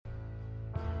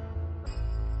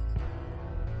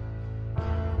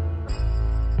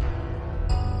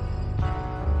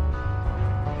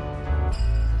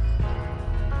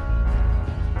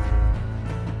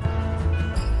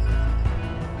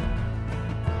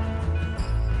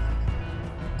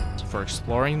for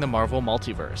exploring the Marvel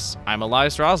Multiverse. I'm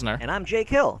Elias Rosner. And I'm Jake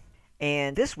Hill.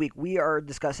 And this week we are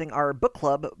discussing our book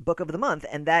club book of the month,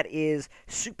 and that is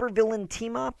Supervillain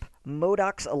Team-Up,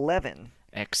 M.O.D.O.K's 11.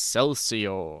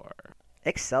 Excelsior.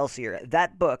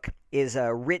 That book is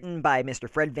written by Mr.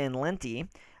 Fred Van Lente,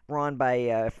 drawn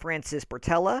by Francis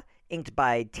Portella, inked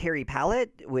by Terry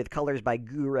Pallett, with colors by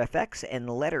Guru FX, and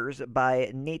letters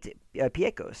by Nate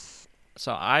Piekos.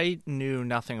 So I knew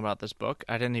nothing about this book.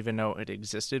 I didn't even know it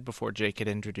existed before Jake had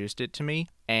introduced it to me.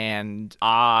 And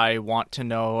I want to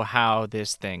know how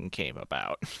this thing came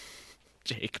about.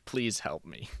 Jake, please help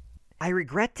me. I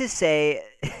regret to say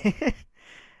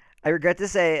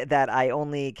that I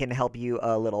only can help you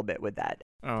a little bit with that.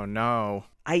 Oh, no.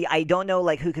 I don't know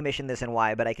who commissioned this and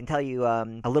why, but I can tell you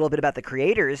a little bit about the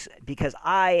creators because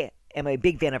I am a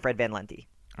big fan of Fred Van Lente.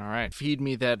 All right, feed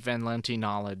me that Van Lente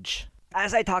knowledge.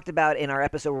 As I talked about in our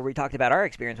episode where we talked about our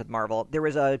experience with Marvel, there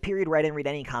was a period where I didn't read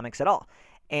any comics at all.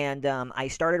 And I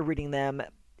started reading them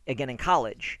again in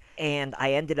college. And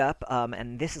I ended up,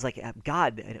 and this is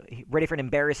ready for an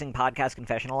embarrassing podcast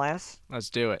confessional, Elias? Let's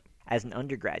do it. As an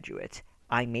undergraduate,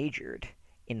 I majored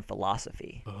in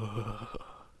philosophy.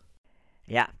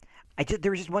 Yeah.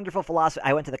 There was just wonderful philosophy.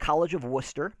 I went to the College of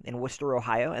Worcester in Worcester,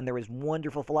 Ohio, and there was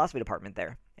wonderful philosophy department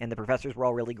there. And the professors were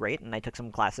all really great, and I took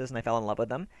some classes, and I fell in love with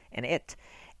them,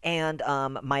 And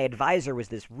my advisor was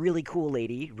this really cool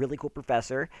lady, really cool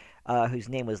professor, whose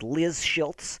name was Liz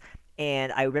Schultz.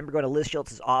 And I remember going to Liz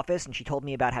Schultz's office, and she told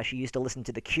me about how she used to listen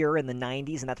to The Cure in the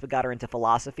 90s, and that's what got her into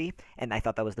philosophy. And I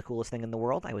thought that was the coolest thing in the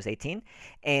world. I was 18.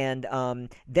 And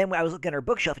then when I was looking at her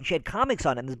bookshelf, and she had comics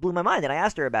on it, and this blew my mind, and I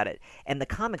asked her about it. And the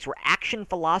comics were Action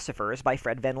Philosophers by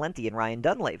Fred Van Lente and Ryan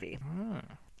Dunleavy.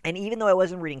 And even though I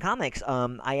wasn't reading comics,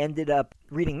 I ended up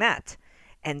reading that.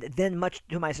 And then, much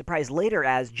to my surprise later,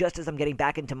 just as I'm getting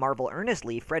back into Marvel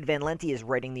earnestly, Fred Van Lente is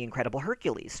writing The Incredible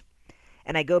Hercules.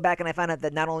 And I go back and I find out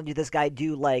that not only did this guy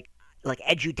do like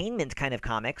edutainment kind of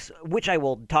comics, which I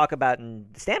will talk about and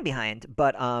stand behind,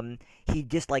 but he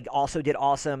just also did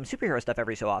awesome superhero stuff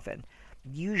every so often.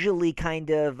 Usually kind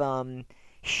of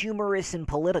humorous and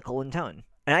political in tone.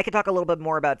 And I could talk a little bit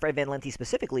more about Fred Van Lente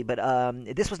specifically, but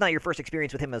this was not your first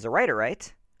experience with him as a writer,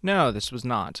 right? No, this was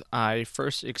not. I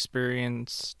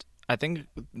think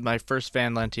my first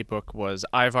Van Lente book was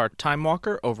Ivar Time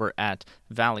Walker over at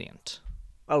Valiant.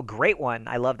 Oh, great one.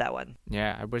 I love that one.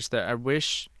 Yeah, I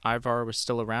wish Ivar was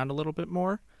still around a little bit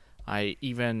more. I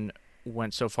even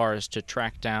went so far as to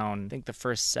track down, I think, the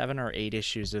first 7 or 8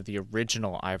 issues of the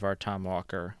original Ivar Time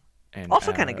Walker. And,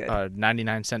 also kind of good.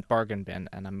 99-cent bargain bin,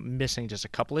 and I'm missing just a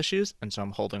couple issues, and so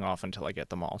I'm holding off until I get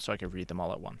them all so I can read them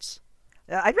all at once.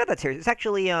 I've read that series. It's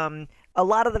actually, a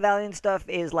lot of the Valiant stuff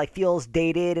is feels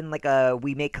dated and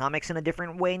we make comics in a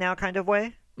different way now kind of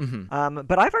way. Mm-hmm.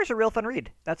 But Ivar's a real fun read.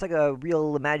 That's a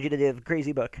real imaginative,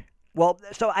 crazy book. Well,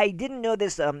 so I didn't know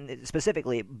this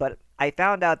specifically, but I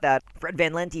found out that Fred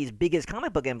Van Lente's biggest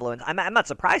comic book influence, I'm not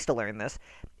surprised to learn this,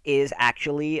 is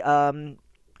actually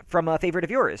from a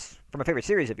favorite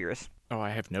series of yours. Oh, I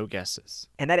have no guesses.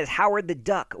 And that is Howard the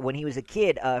Duck. When he was a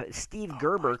kid, Steve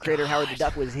Gerber, creator of Howard the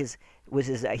Duck, was his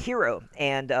hero.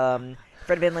 And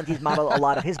Fred Van Lente's modeled a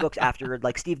lot of his books after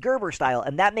Steve Gerber style,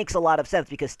 and that makes a lot of sense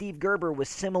because Steve Gerber was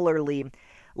similarly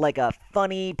a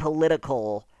funny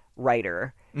political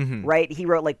writer, right? He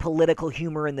wrote political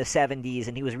humor in the 70s,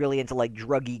 and he was really into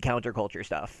druggy counterculture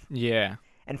stuff. Yeah.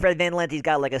 And Fred Van Lente's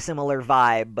got a similar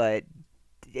vibe, but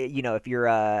if you're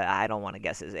I don't want to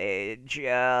guess his age, in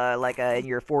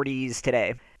your 40s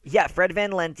today. Yeah, Fred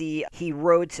Van Lente, he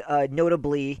wrote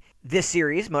notably this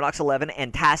series, M.O.D.O.K's 11,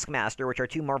 and Taskmaster, which are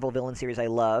 2 Marvel villain series I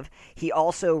love. He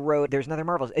also wrote, there's another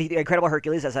Marvel, Incredible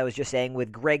Hercules, as I was just saying,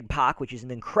 with Greg Pak, which is an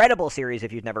incredible series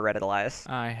if you've never read it, Elias.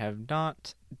 I have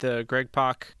not. The Greg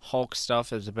Pak Hulk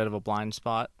stuff is a bit of a blind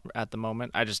spot at the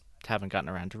moment. I just haven't gotten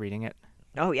around to reading it.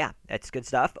 Oh, yeah, that's good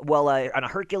stuff. Well,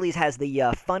 Hercules has the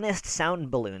funnest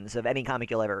sound balloons of any comic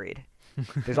you'll ever read.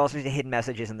 There's also hidden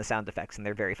messages in the sound effects, and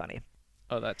they're very funny.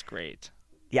 Oh, that's great.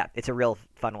 Yeah, it's a real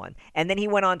fun one. And then he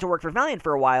went on to work for Valiant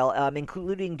for a while,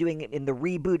 including doing in the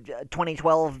reboot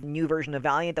 2012 new version of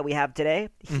Valiant that we have today.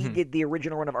 He did the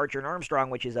original run of Archer and Armstrong,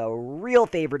 which is a real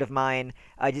favorite of mine.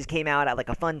 I just came out at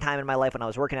a fun time in my life when I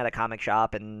was working at a comic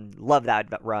shop and loved that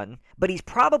run. But he's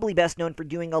probably best known for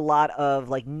doing a lot of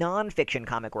nonfiction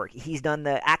comic work. He's done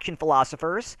the Action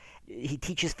Philosophers. He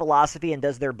teaches philosophy and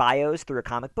does their bios through a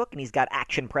comic book, and he's got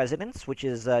Action Presidents, which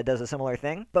is does a similar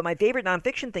thing. But my favorite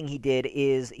nonfiction thing he did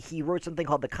is he wrote something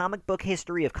called the Comic Book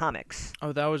History of Comics.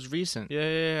 Oh, that was recent.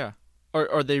 Yeah.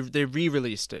 Or they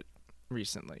re-released it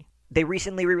recently. They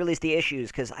recently re-released the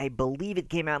issues because I believe it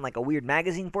came out in like a weird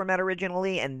magazine format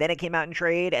originally, and then it came out in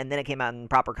trade, and then it came out in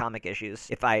proper comic issues,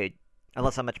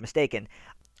 unless I'm much mistaken.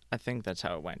 I think that's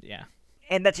how it went, yeah.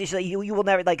 And that's just like, you will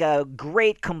never, like, a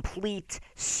great complete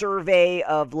survey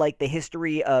of like the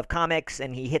history of comics,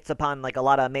 and he hits upon like a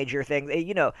lot of major things.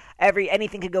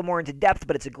 Anything could go more into depth,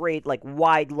 but it's a great like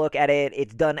wide look at it.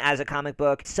 It's done as a comic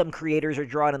book. Some creators are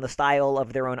drawn in the style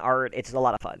of their own art. It's a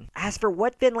lot of fun. As for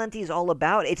what Van Lente is all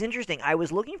about, it's interesting. I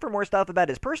was looking for more stuff about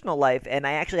his personal life, and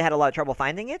I actually had a lot of trouble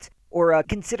finding it. Or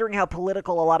considering how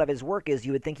political a lot of his work is,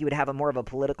 you would think he would have more of a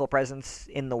political presence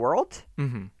in the world.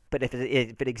 Mm-hmm. But if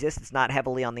it exists, it's not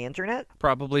heavily on the internet.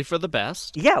 Probably for the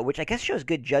best. Yeah, which I guess shows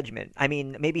good judgment. I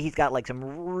mean, maybe he's got like some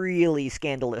really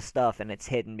scandalous stuff and it's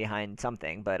hidden behind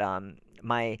something. But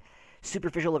my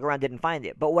superficial look around didn't find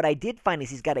it. But what I did find is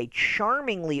he's got a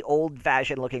charmingly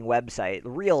old-fashioned looking website.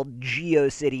 Real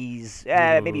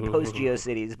GeoCities, maybe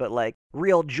post-GeoCities, but like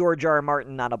real George R. R.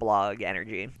 Martin on a blog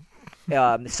energy.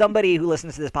 Somebody who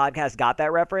listens to this podcast got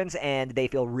that reference, and they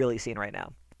feel really seen right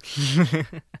now.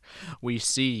 We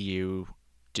see you,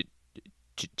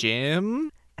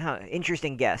 Jim.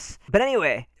 Interesting guess. But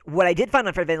anyway, what I did find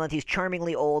on Fred Van Lente's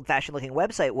charmingly old-fashioned looking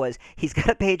website was he's got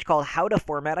a page called How to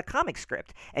Format a Comic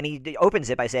Script. And he opens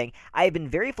it by saying, I have been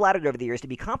very flattered over the years to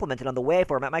be complimented on the way I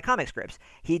format my comic scripts.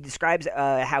 He describes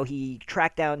how he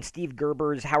tracked down Steve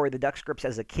Gerber's Howard the Duck scripts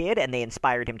as a kid, and they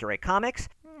inspired him to write comics.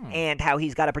 And how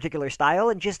he's got a particular style,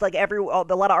 and just like a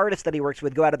lot of artists that he works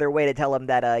with go out of their way to tell him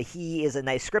that he is a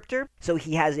nice scripter. So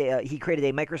he created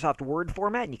a Microsoft Word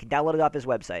format, and you can download it off his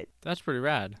website. That's pretty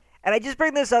rad. And I just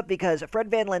bring this up because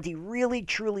Fred Van Lente really,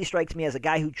 truly strikes me as a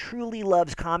guy who truly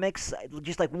loves comics,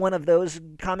 just like one of those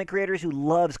comic creators who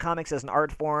loves comics as an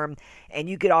art form. And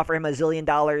you could offer him $1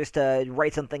 zillion to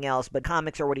write something else, but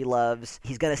comics are what he loves.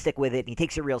 He's going to stick with it, and he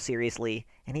takes it real seriously.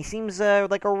 And he seems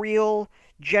like a real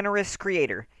generous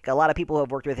creator. A lot of people who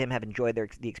have worked with him have enjoyed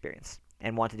the experience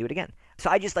and want to do it again. So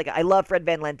I love Fred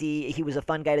Van Lente. He was a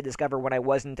fun guy to discover when I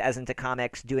wasn't as into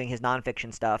comics, doing his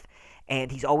nonfiction stuff,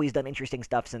 and he's always done interesting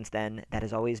stuff since then that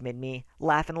has always made me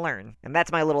laugh and learn. And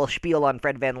that's my little spiel on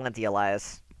Fred Van Lente,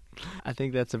 Elias. I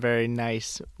think that's a very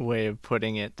nice way of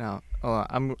putting it. Now,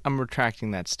 I'm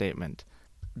retracting that statement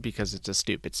because it's a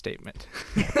stupid statement.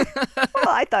 Well,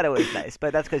 I thought it was nice,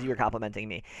 but that's because you were complimenting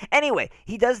me. Anyway,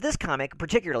 he does this comic,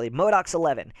 particularly, M.O.D.O.K's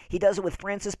 11. He does it with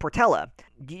Francis Portela.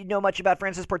 Do you know much about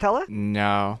Francis Portela?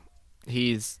 No.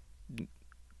 He's...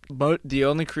 the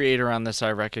only creator on this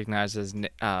I recognize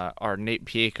are Nate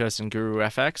Piekos and Guru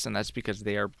FX, and that's because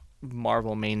they are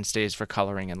Marvel mainstays for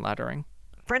coloring and lettering.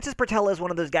 Francis Portela is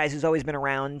one of those guys who's always been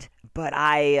around, but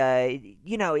I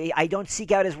don't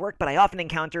seek out his work, but I often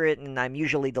encounter it, and I'm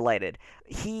usually delighted.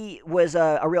 He was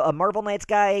a Marvel Knights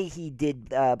guy. He did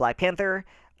Black Panther,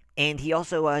 and he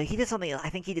also he did something. I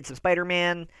think he did some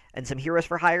Spider-Man and some Heroes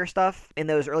for Hire stuff in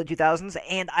those early 2000s,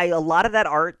 and a lot of that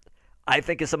art I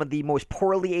think is some of the most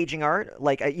poorly aging art.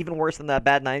 Like even worse than the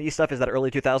bad 90s stuff is that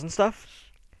early 2000s stuff.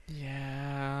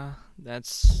 Yeah,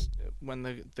 that's when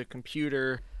the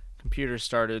computer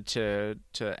started to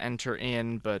enter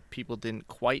in, but people didn't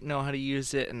quite know how to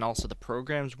use it, and also the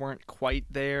programs weren't quite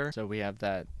there. So we have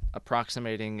that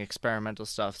approximating experimental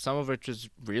stuff, some of which is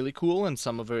really cool and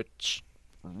some of which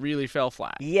really fell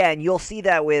flat. Yeah, and you'll see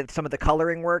that with some of the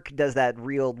coloring work, does that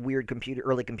real weird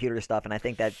early computer stuff, and I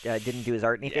think that didn't do his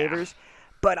art any favors.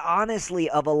 But honestly,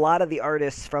 of a lot of the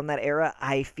artists from that era,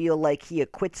 I feel like he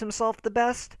acquits himself the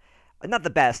best. Not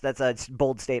the best, that's a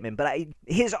bold statement, but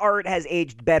his art has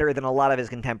aged better than a lot of his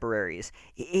contemporaries.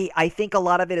 I think a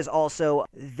lot of it is also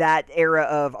that era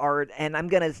of art, and I'm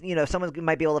going to, someone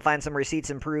might be able to find some receipts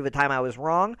and prove a time I was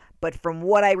wrong, but from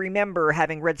what I remember,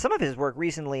 having read some of his work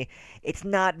recently, it's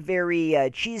not very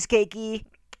cheesecakey.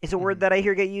 Is a word that I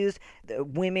hear get used. The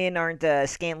women aren't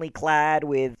scantily clad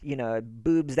with,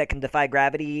 boobs that can defy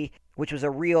gravity, which was a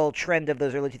real trend of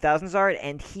those early 2000s art,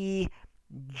 and he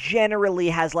generally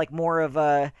has like more of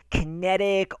a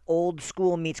kinetic, old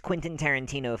school meets Quentin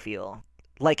Tarantino feel.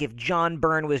 Like if John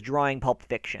Byrne was drawing Pulp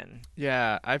Fiction.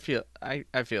 Yeah, I feel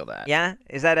that. Yeah?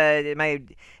 Is that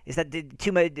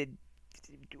too much?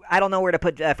 I don't know where to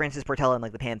put Francis Portela in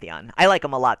like the pantheon. I like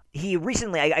him a lot. He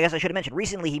recently, I guess I should have mentioned,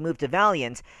 recently he moved to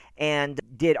Valiant and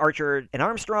did Archer and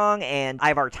Armstrong and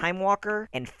Ivar Time Walker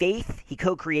and Faith. He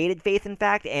co-created Faith, in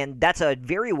fact, and that's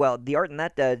the art in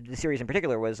that series in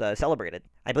particular was celebrated.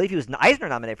 I believe he was Eisner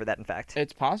nominated for that, in fact.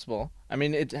 It's possible. I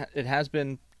mean, it has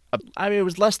been. It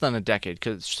was less than a decade.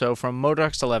 So from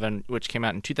M.O.D.O.K's 11, which came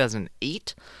out in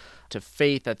 2008, to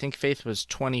Faith, I think Faith was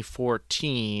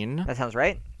 2014. That sounds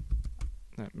right.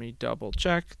 Let me double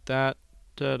check that.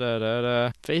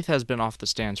 Faith has been off the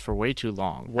stands for way too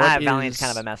long. Valiant's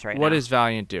kind of a mess right now. What is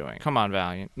Valiant doing? Come on,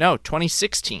 Valiant. No,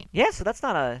 2016. Yeah, so that's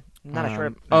not a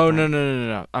short. Oh,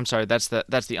 no. I'm sorry. That's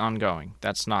the ongoing.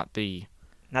 That's not the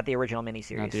original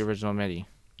miniseries. Not the original mini.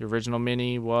 The original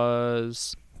mini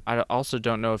was. I also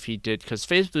don't know if he did, because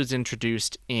Faith was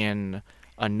introduced in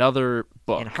another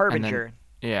book. In Harbinger.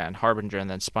 In Harbinger, and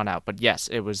then spun out. But yes,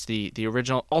 it was the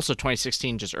original, also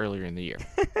 2016, just earlier in the year.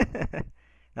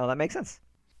 No, that makes sense.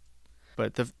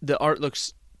 But the art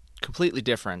looks completely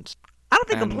different. I don't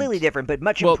think completely different, but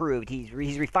much improved. He's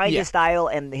refined his style,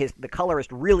 and the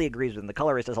colorist really agrees with him. The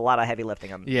colorist does a lot of heavy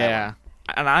lifting on that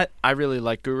one. And I really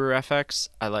like Guru FX.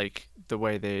 I like the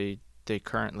way they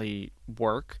currently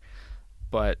work,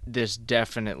 but this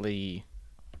definitely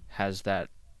has that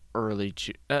early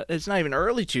it's not even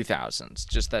early 2000s,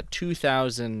 just that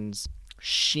 2000s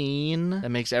sheen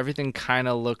that makes everything kind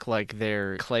of look like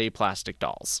they're clay plastic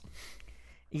dolls.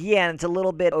 Yeah, and it's a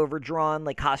little bit overdrawn.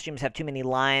 Like, costumes have too many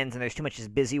lines, and there's too much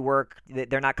just busy work.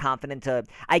 They're not confident to...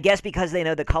 I guess because they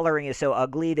know the coloring is so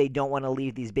ugly, they don't want to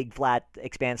leave these big flat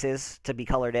expanses to be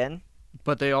colored in.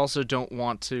 But they also don't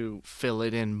want to fill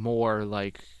it in more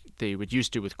like they would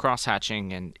used to with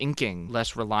cross-hatching and inking,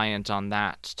 less reliant on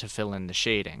that to fill in the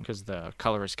shading, because the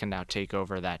colorist can now take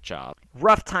over that job.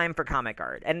 Rough time for comic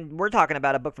art. And we're talking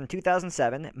about a book from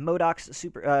 2007, M.O.D.O.K's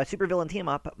supervillain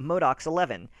team-up, M.O.D.O.K's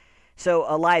 11. So,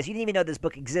 Elias, you didn't even know this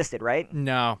book existed, right?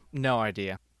 No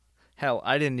idea. Hell,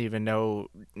 I didn't even know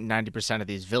 90% of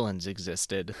these villains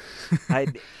existed.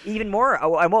 Even more.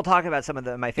 Oh, and we'll talk about some of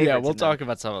my favorites. Yeah, we'll talk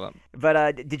about some of them.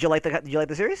 But did you like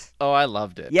the series? Oh, I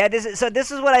loved it. Yeah, this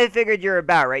is what I figured you're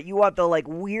about, right? You want the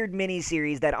weird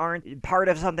miniseries that aren't part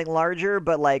of something larger,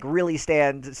 but really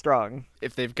stand strong.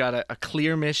 If they've got a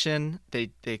clear mission,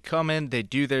 they come in, they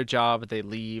do their job, they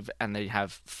leave, and they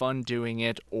have fun doing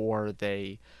it, or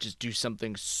they just do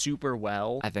something super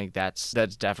well. I think that's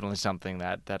definitely something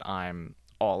that I'm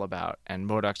all about, and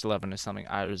M.O.D.O.K's 11 is something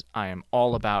I am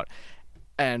all about.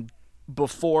 And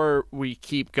before we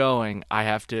keep going, I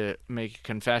have to make a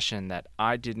confession that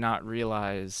I did not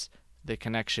realize the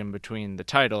connection between the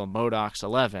title M.O.D.O.K's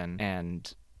 11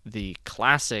 and the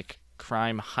classic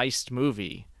crime heist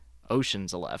movie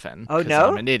Ocean's 11. Oh, no?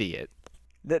 I'm an idiot.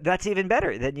 That's even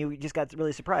better. Then you just got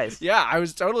really surprised. Yeah, I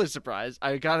was totally surprised.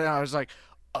 I got it, and I was like,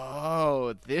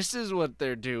 oh, this is what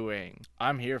they're doing.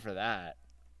 I'm here for that.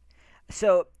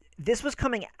 So this was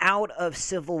coming out of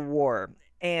Civil War,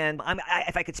 and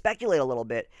if I could speculate a little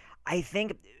bit, I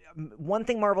think one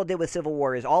thing Marvel did with Civil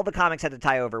War is all the comics had to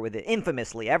tie over with it.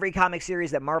 Infamously, every comic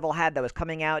series that Marvel had that was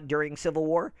coming out during Civil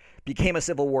War became a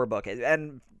Civil War book,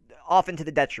 and often to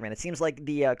the detriment. It seems like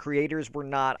the creators were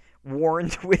not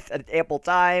warned with ample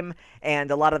time,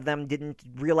 and a lot of them didn't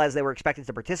realize they were expected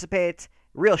to participate.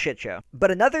 Real shit show. But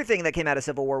another thing that came out of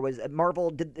Civil War was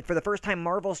for the first time,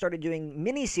 Marvel started doing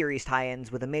miniseries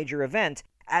tie-ins with a major event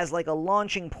as a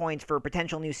launching point for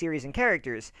potential new series and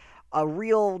characters. A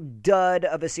real dud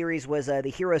of a series was the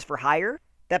Heroes for Hire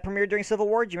that premiered during Civil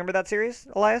War. Do you remember that series,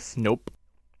 Elias? Nope.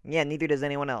 Yeah, neither does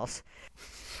anyone else.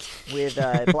 With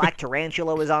Black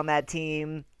Tarantula was on that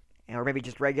team, or maybe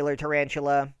just regular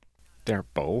Tarantula. They're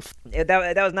both.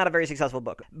 That was not a very successful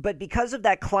book. But because of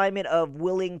that climate of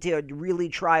willing to really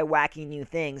try wacky new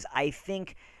things, I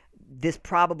think this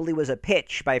probably was a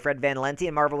pitch by Fred Van Lente,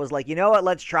 and Marvel was like, you know what,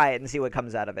 let's try it and see what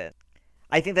comes out of it.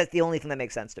 I think that's the only thing that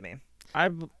makes sense to me.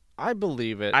 I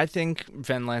believe it. I think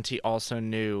Van Lente also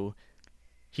knew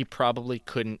he probably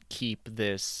couldn't keep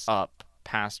this up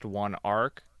past one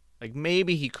arc.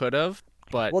 Maybe he could have,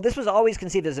 but... Well, this was always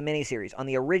conceived as a miniseries. On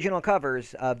the original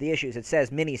covers of the issues, it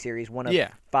says miniseries, one of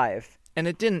 5. And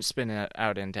it didn't spin it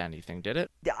out into anything, did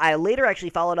it? I later actually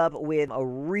followed up with a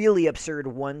really absurd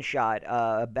one-shot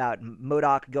about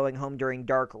M.O.D.O.K going home during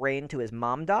dark rain to his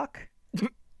M.O.D.O.K,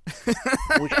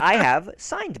 which I have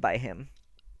signed by him.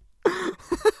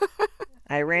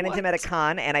 I ran into him at a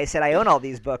con, and I said, I own all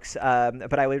these books,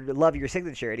 but I would love your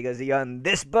signature. And he goes, you own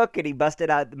this book? And he busted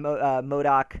out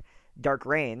M.O.D.O.K Dark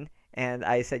Rain, and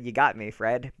I said, you got me,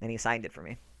 Fred. And he signed it for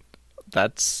me.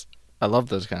 I love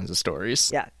those kinds of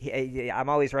stories. Yeah, I'm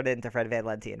always running into Fred Van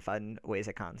Lente in fun ways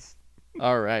at cons.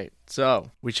 All right, so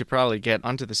we should probably get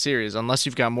onto the series, unless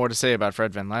you've got more to say about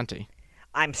Fred Van Lente.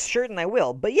 I'm certain I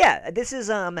will. But yeah, this is,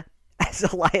 as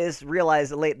Elias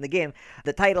realized late in the game,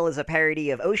 the title is a parody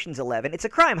of Ocean's 11. It's a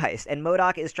crime heist, and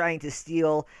M.O.D.O.K is trying to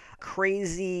steal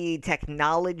crazy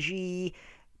technology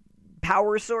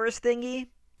power source thingy.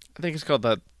 I think it's called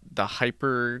the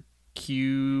Hyper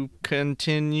Q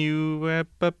Continue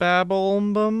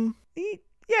Babble.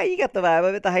 Yeah, you got the vibe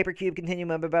of it. The hypercube continuum,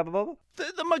 blah, blah, blah, blah.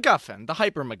 The MacGuffin, the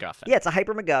hyper MacGuffin. Yeah, it's a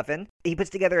hyper MacGuffin. He puts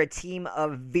together a team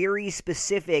of very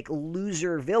specific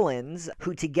loser villains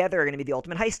who together are going to be the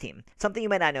ultimate heist team. Something you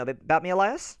might not know about me,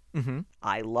 Elias? Mm-hmm.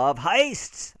 I love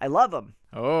heists. I love them.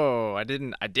 Oh, I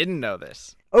didn't know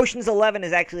this. Ocean's 11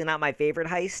 is actually not my favorite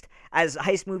heist. As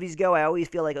heist movies go, I always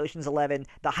feel like Ocean's 11,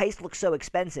 the heist looks so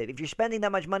expensive. If you're spending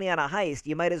that much money on a heist,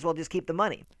 you might as well just keep the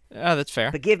money. Oh, that's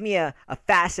fair. But give me a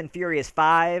Fast and Furious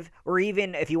 5, or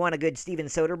even, if you want a good Steven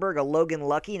Soderbergh, a Logan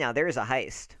Lucky. Now, there's a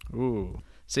heist. Ooh.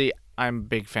 See, I'm a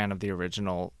big fan of the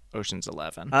original Ocean's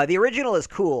 11. The original is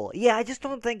cool. Yeah, I just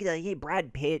don't think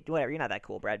Brad Pitt, whatever, you're not that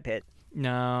cool, Brad Pitt.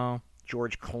 No.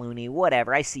 George Clooney,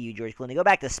 whatever. I see you, George Clooney. Go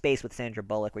back to space with Sandra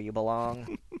Bullock where you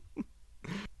belong.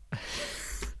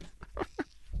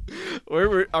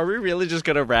 Are we really just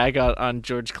going to rag on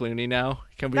George Clooney now?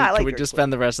 Can we just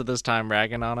spend the rest of this time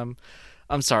ragging on him?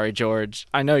 I'm sorry, George.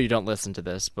 I know you don't listen to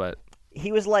this, but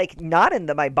he was like not in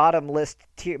my bottom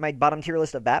tier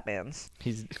list of Batmans.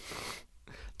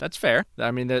 That's fair.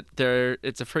 I mean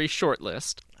it's a pretty short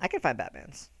list. I can find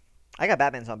Batmans. I got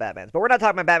Batmans on Batmans, but we're not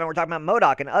talking about Batman. We're talking about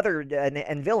M.O.D.O.K and other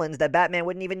and villains that Batman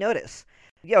wouldn't even notice.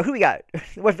 Yo, who we got?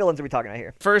 What villains are we talking about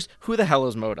here? First, who the hell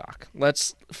is M.O.D.O.K?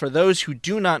 For those who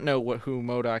do not know who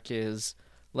M.O.D.O.K is,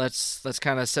 let's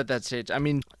kind of set that stage. I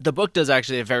mean, the book does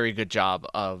actually a very good job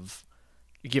of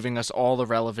giving us all the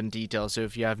relevant details. So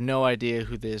if you have no idea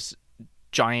who this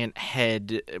giant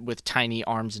head with tiny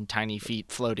arms and tiny feet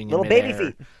floating in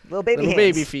midair, little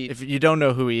baby feet. If you don't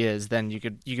know who he is, then you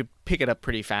could pick it up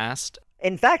pretty fast.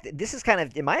 In fact, this is kind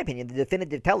of, in my opinion, the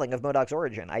definitive telling of M.O.D.O.K's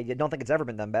origin. I don't think it's ever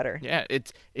been done better. Yeah,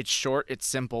 it's short, it's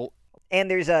simple,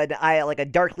 and there's a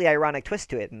darkly ironic twist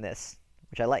to it in this,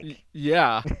 which I like.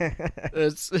 Yeah,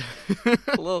 it's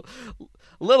a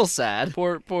little sad.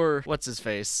 Poor what's his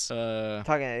face? You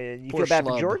feel bad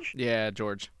for George? Yeah,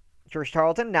 George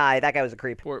Tarleton? Nah, that guy was a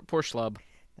creep. Poor schlub.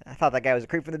 I thought that guy was a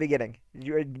creep from the beginning.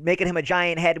 Making him a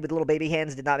giant head with little baby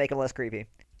hands did not make him less creepy.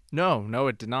 No,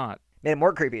 it did not. Made him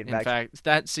more creepy, in fact.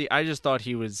 I just thought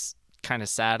he was kind of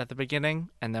sad at the beginning,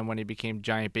 and then when he became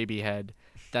giant baby head,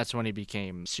 that's when he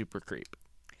became super creep.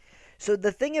 So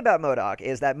the thing about M.O.D.O.K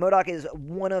is that M.O.D.O.K is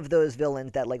one of those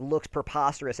villains that looks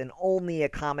preposterous in only a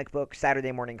comic book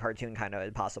Saturday morning cartoon kind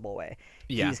of possible way.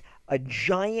 Yeah. He's a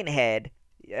giant head,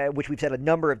 which we've said a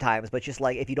number of times, but just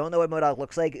if you don't know what M.O.D.O.K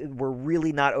looks like, we're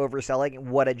really not overselling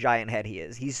what a giant head he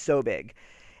is. He's so big.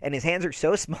 And his hands are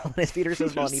so small and his feet are so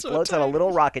small, and he floats on a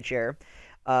little rocket chair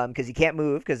because he can't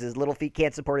move because his little feet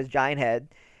can't support his giant head.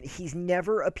 He's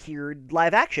never appeared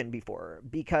live action before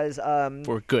because...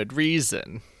 for good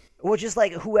reason. Well, just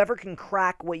whoever can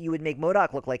crack what you would make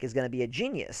M.O.D.O.K look like is going to be a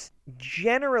genius.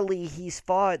 Generally, he's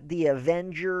fought the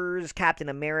Avengers, Captain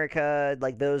America,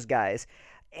 those guys.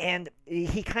 And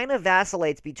he kind of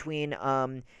vacillates between...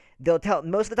 They'll tell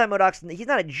most of the time M.O.D.O.K's he's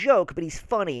not a joke, but he's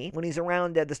funny. When he's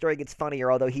around, the story gets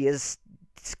funnier, although he is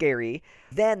scary.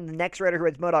 Then the next writer who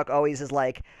writes M.O.D.O.K always is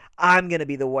like, I'm going to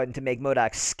be the one to make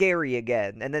M.O.D.O.K scary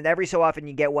again. And then every so often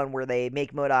you get one where they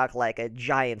make M.O.D.O.K like a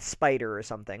giant spider or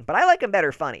something. But I like him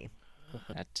better funny.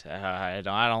 I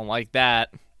don't like that.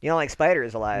 You don't like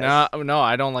spiders, Elias? No,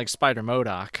 I don't like Spider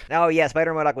M.O.D.O.K. Oh yeah,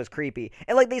 Spider M.O.D.O.K was creepy,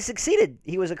 and they succeeded.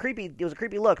 It was a creepy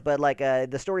look, but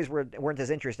the stories weren't as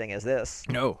interesting as this.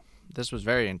 No, this was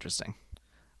very interesting.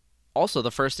 Also,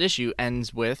 the first issue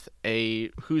ends with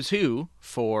a who's who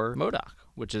for M.O.D.O.K,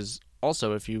 which is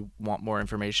also, if you want more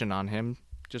information on him,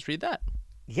 just read that.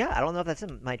 Yeah, I don't know if that's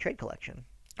in my trade collection.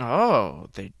 Oh,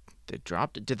 they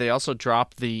dropped it. Did they also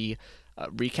drop the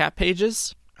recap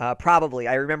pages? Probably.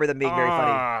 I remember them being very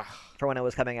funny for when it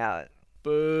was coming out.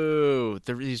 Boo!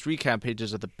 These recap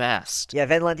pages are the best. Yeah,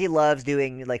 Van Lente loves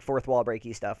doing fourth wall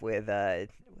breaky stuff with that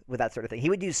sort of thing. He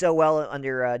would do so well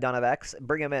under Dawn of X.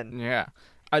 Bring him in. Yeah,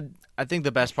 I think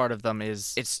the best part of them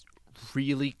is it's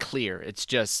really clear. It's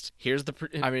just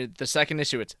the second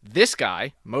issue. It's this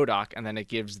guy M.O.D.O.K, and then it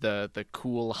gives the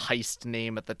cool heist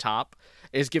name at the top.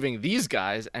 Is giving these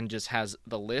guys and just has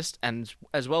the list and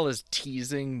as well as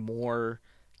teasing more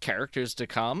characters to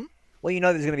come. Well,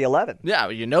 there's going to be 11. Yeah,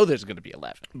 there's going to be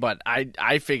 11. But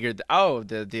I figured,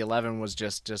 the 11 was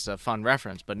just a fun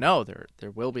reference. But no, there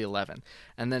will be 11.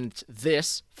 And then it's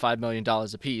this, $5 million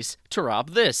a piece, to rob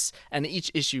this. And each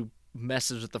issue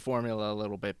messes with the formula a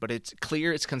little bit. But it's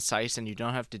clear, it's concise, and you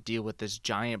don't have to deal with this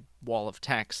giant wall of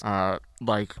text.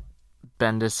 Like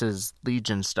Bendis's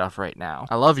Legion stuff right now.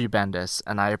 I love you, Bendis,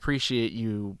 and I appreciate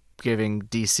you giving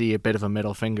DC a bit of a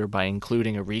middle finger by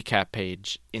including a recap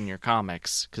page in your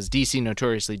comics, because DC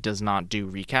notoriously does not do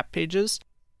recap pages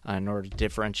in order to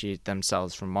differentiate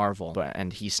themselves from Marvel,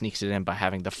 and he sneaks it in by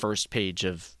having the first page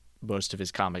of most of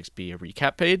his comics be a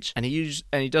recap page, and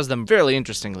he does them fairly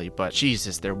interestingly, but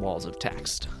Jesus, they're walls of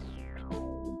text.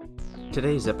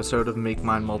 Today's episode of Make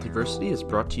Mine Multiversity is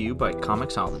brought to you by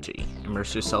Comixology.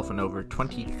 Immerse yourself in over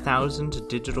 20,000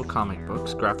 digital comic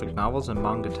books, graphic novels, and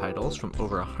manga titles from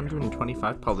over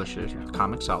 125 publishers with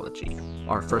Comixology.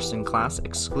 Our first-in-class,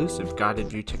 exclusive guided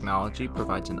view technology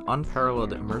provides an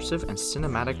unparalleled immersive and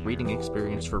cinematic reading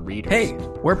experience for readers. Hey,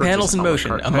 we're Panels in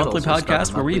Motion, a monthly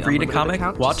podcast where we read a comic,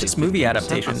 watch its movie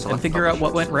adaptation, and figure out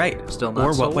what went right,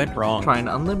 or what went wrong.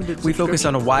 We focus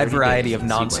on a wide variety of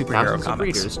non-superhero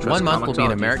comics. 1 month will be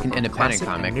an American independent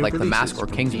comic like The Mask or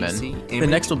Kingsman. The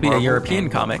next will be a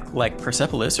European comic like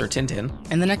Persepolis or Tintin.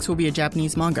 And the next will be a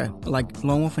Japanese manga like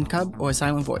Lone Wolf and Cub or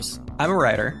Silent Voice. I'm a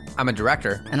writer. I'm a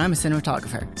director. And I'm a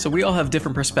cinematographer. So we all have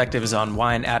different perspectives on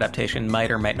why an adaptation might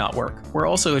or might not work. We're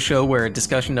also a show where a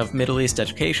discussion of Middle East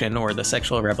education or the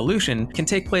sexual revolution can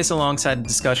take place alongside a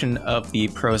discussion of the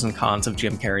pros and cons of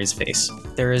Jim Carrey's face.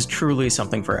 There is truly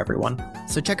something for everyone.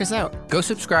 So check us out. Go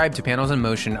subscribe to Panels in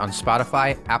Motion on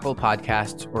Spotify, Apple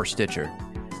Podcasts, or Stitcher.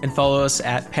 And follow us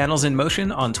at Panels in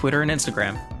Motion on Twitter and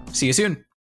Instagram. See you soon.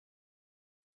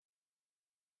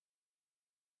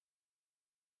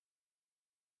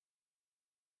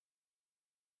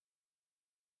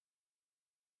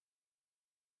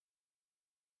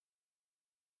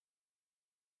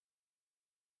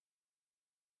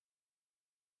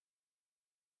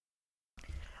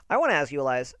 I want to ask you,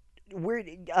 Elias, where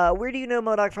do you know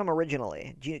M.O.D.O.K from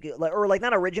originally?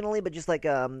 Not originally, but just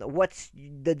what's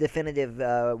the definitive?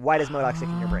 Why does M.O.D.O.K stick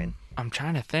in your brain? I'm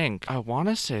trying to think. I want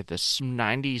to say this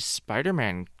 '90s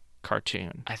Spider-Man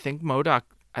cartoon. I think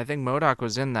M.O.D.O.K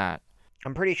was in that.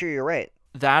 I'm pretty sure you're right.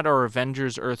 That or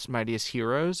Avengers: Earth's Mightiest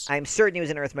Heroes. I'm certain he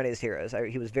was in Earth's Mightiest Heroes.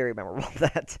 He was very memorable for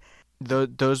that.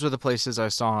 Those were the places I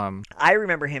saw him. I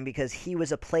remember him because he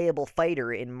was a playable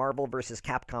fighter in Marvel vs.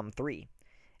 Capcom 3.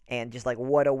 And just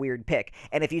what a weird pick.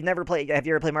 And if you've never played, have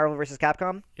you ever played Marvel vs.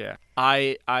 Capcom? Yeah.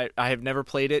 I have never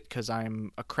played it because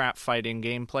I'm a crap fighting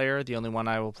game player. The only one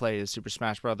I will play is Super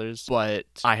Smash Brothers. But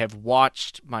I have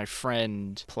watched my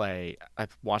friend play.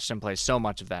 I've watched him play so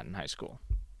much of that in high school.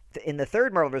 In the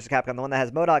third Marvel vs. Capcom, the one that has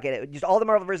M.O.D.O.K in it, just all the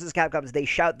Marvel vs. Capcoms, they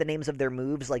shout the names of their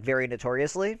moves very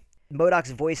notoriously.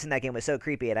 M.O.D.O.K's voice in that game was so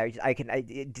creepy,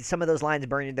 and some of those lines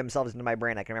burned themselves into my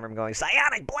brain. I can remember him going,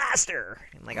 "Psionic Blaster!"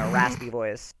 in a raspy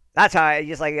voice. That's how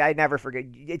I never forget.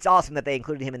 It's awesome that they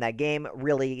included him in that game.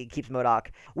 Really keeps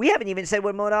M.O.D.O.K. We haven't even said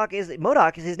what M.O.D.O.K is.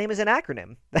 M.O.D.O.K, his name is an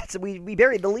acronym. We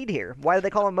buried the lead here. Why do they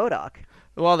call him M.O.D.O.K?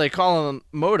 Well, they call him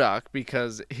M.O.D.O.K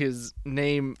because his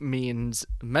name means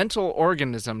mental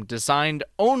organism designed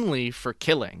only for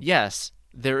killing. Yes,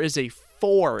 there is a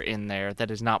 4 in there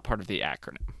that is not part of the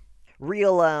acronym.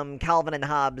 Real Calvin and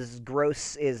Hobbes,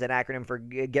 gross is an acronym for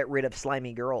get rid of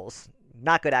slimy girls.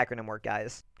 Not good acronym work,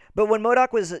 guys. But when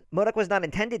M.O.D.O.K was not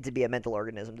intended to be a mental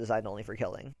organism designed only for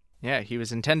killing. Yeah, he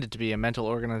was intended to be a mental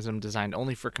organism designed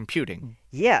only for computing.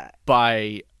 Yeah.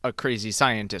 By a crazy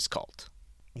scientist cult.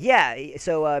 Yeah,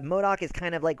 so M.O.D.O.K is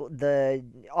kind of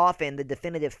often the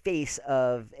definitive face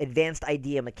of Advanced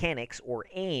Idea Mechanics, or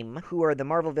AIM, who are the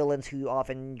Marvel villains who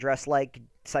often dress like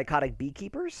psychotic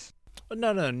beekeepers.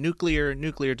 No,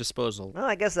 nuclear disposal. Oh,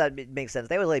 I guess that makes sense.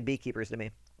 They always like beekeepers to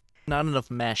me. Not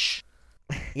enough mesh.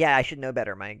 Yeah, I should know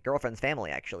better. My girlfriend's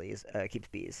family actually keeps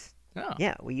bees. Oh.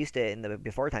 Yeah, we used to, in the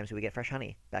before times, we would get fresh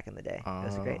honey back in the day. That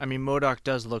was great. I mean, M.O.D.O.K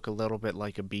does look a little bit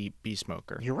like a bee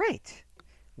smoker. You're right.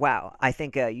 Wow, I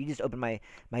think you just opened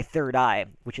my third eye,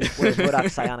 which is where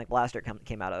M.O.D.O.K's Psionic Blaster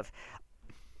came out of.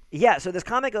 Yeah, so this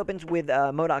comic opens with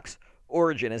M.O.D.O.K's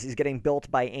origin as he's getting built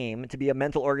by AIM to be a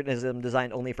mental organism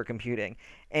designed only for computing.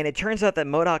 And it turns out that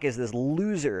M.O.D.O.K is this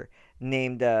loser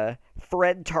named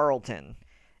Fred Tarleton.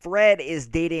 Fred is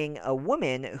dating a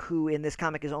woman who in this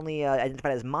comic is only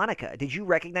identified as Monica. Did you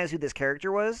recognize who this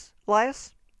character was,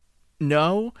 Elias?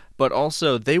 No, but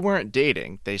also they weren't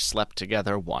dating. They slept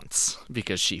together once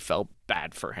because she felt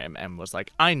bad for him and was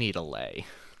like, I need a lay.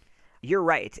 You're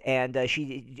right, and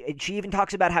she even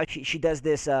talks about how she does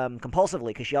this compulsively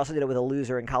because she also did it with a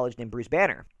loser in college named Bruce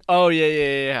Banner. Oh,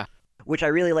 yeah. Which I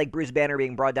really like Bruce Banner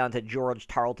being brought down to George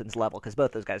Tarleton's level because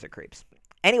both those guys are creeps.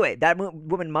 Anyway, that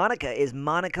woman Monica is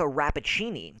Monica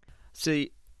Rappaccini.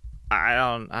 See, I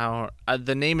don't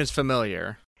the name is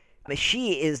familiar.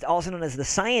 She is also known as the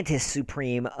Scientist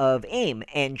Supreme of AIM,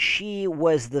 and she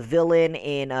was the villain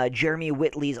in Jeremy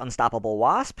Whitley's Unstoppable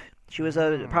Wasp. She was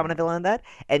a prominent villain in that.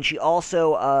 And she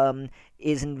also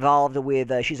is involved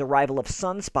with, she's a rival of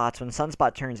Sunspots when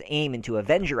Sunspot turns AIM into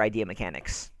Avenger idea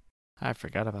mechanics. I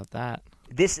forgot about that.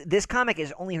 This comic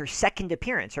is only her second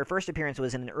appearance. Her first appearance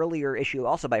was in an earlier issue,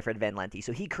 also by Fred Van Lente.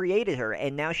 So he created her,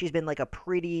 and now she's been like a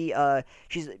pretty.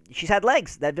 She's had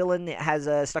legs. That villain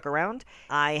has stuck around.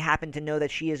 I happen to know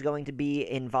that she is going to be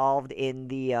involved in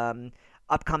the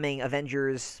upcoming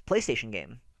Avengers PlayStation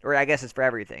game, or I guess it's for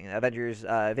everything. Avengers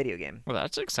video game. Well,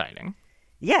 that's exciting.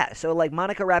 Yeah. So like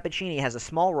Monica Rappaccini has a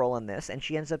small role in this, and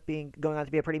she ends up going on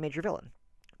to be a pretty major villain.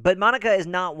 But Monica is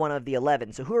not one of the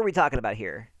 11. So who are we talking about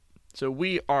here? So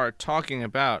we are talking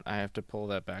about, I have to pull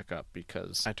that back up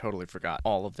because I totally forgot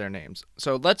all of their names.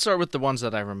 So let's start with the ones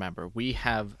that I remember. We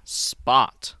have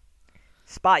Spot.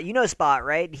 Spot, you know Spot,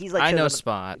 right? He's like I know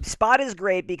Spot. Spot is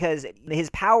great because his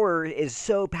power is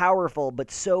so powerful but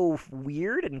so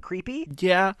weird and creepy.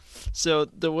 Yeah. So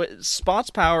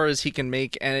Spot's power is he can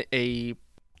make a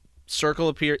circle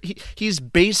appear. He's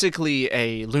basically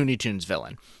a Looney Tunes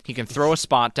villain. He can throw a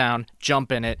spot down,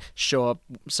 jump in it, show up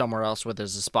somewhere else where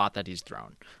there's a spot that he's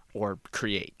thrown or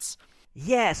creates.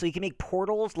 Yeah, so he can make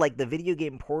portals like the video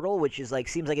game Portal, which is like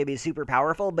seems like it'd be super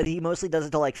powerful, but he mostly does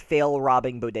it to like fail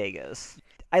robbing bodegas.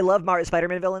 I love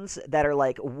Spider-Man villains that are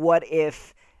like, what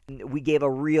if we gave a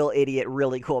real idiot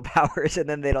really cool powers and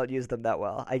then they don't use them that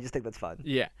well? I just think that's fun.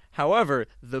 Yeah. However,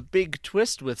 the big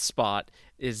twist with Spot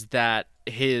is that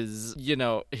his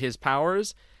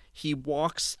powers, he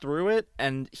walks through it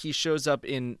and he shows up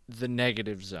in the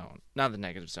negative zone. Not the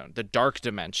negative zone, the dark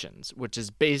dimensions, which is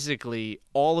basically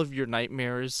all of your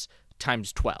nightmares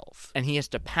times 12. And he has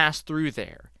to pass through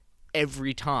there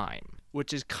every time,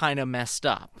 which is kind of messed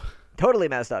up. Totally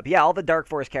messed up. Yeah, all the Dark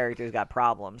Force characters got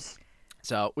problems.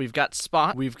 So we've got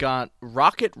Spot, we've got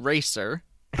Rocket Racer.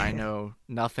 I know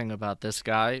nothing about this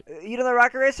guy. You know the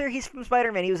Rocket Racer? He's from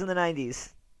Spider-Man. He was in the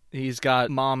 90s. He's got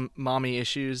mommy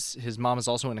issues. His mom is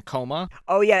also in a coma.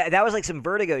 Oh, yeah, that was like some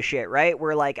Vertigo shit, right?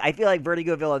 Where, like, I feel like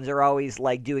Vertigo villains are always,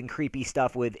 like, doing creepy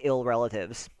stuff with ill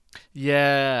relatives.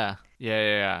 Yeah.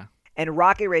 And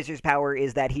Rocket Racer's power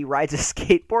is that he rides a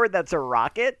skateboard that's a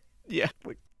rocket. Yeah.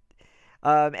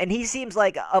 And he seems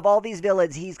like, of all these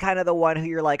villains, he's kind of the one who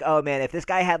you're like, oh, man, if this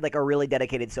guy had, like, a really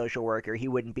dedicated social worker, he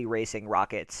wouldn't be racing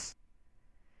rockets.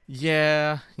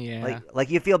 Yeah. Like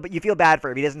you feel bad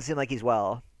for him. He doesn't seem like he's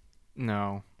well.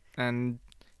 No, and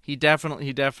he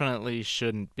definitely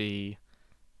shouldn't be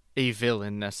a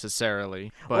villain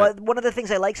necessarily. But well, one of the things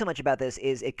I like so much about this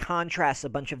is it contrasts a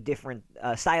bunch of different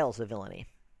styles of villainy.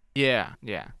 Yeah,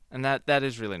 and that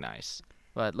is really nice.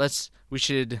 But we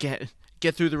should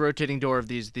get through the rotating door of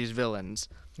these villains.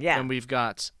 Yeah, and we've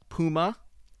got Puma,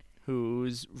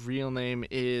 whose real name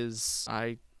is,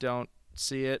 I don't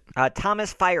see it.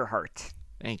 Thomas Fireheart.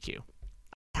 Thank you.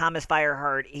 Thomas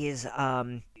Fireheart is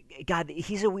God,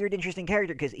 he's a weird, interesting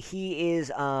character because he is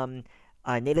a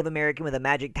Native American with a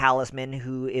magic talisman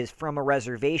who is from a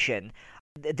reservation.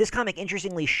 This comic,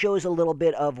 interestingly, shows a little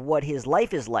bit of what his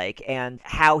life is like and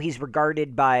how he's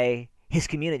regarded by his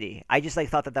community. I just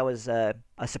thought that was a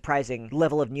surprising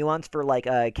level of nuance for like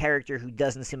a character who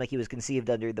doesn't seem like he was conceived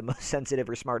under the most sensitive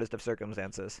or smartest of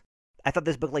circumstances. I thought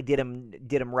this book like did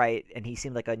him right, and he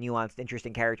seemed like a nuanced,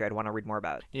 interesting character I'd want to read more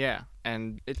about. Yeah,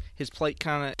 and his plight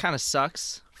kind of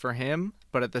sucks for him,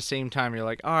 but at the same time, you're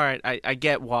like, all right, I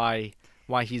get why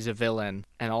he's a villain,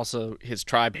 and also his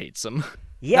tribe hates him.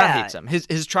 Yeah, not hates him.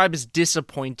 His tribe is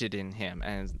disappointed in him,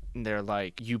 and they're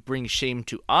like, you bring shame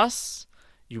to us,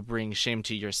 you bring shame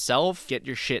to yourself. Get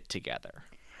your shit together.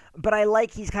 But I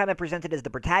like he's kind of presented as the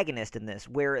protagonist in this,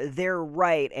 where they're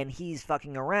right and he's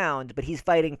fucking around, but he's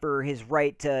fighting for his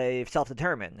right to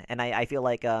self-determine. And I feel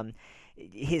like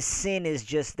his sin is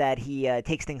just that he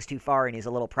takes things too far and he's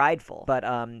a little prideful. But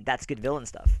that's good villain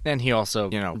stuff. And he also,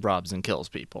 robs and kills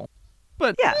people.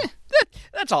 But yeah,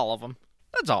 that's all of them.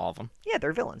 Yeah,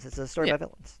 they're villains. It's a story about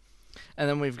villains. And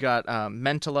then we've got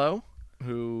Mentalo,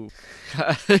 who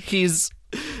his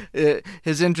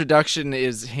introduction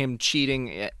is him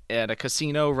cheating at a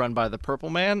casino run by the Purple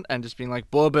Man and just being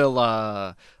like,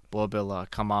 Borbilla,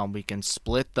 come on, we can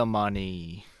split the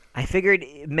money. I figured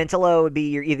Mentalo would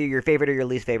be either your favorite or your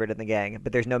least favorite in the gang,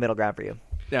 but there's no middle ground for you.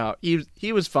 No,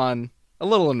 he was fun. A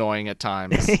little annoying at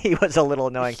times. He was a little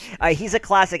annoying. He's a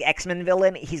classic X-Men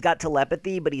villain. He's got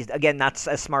telepathy, but he's, again, not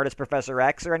as smart as Professor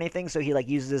X or anything, so he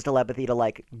uses his telepathy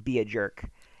to be a jerk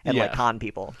and con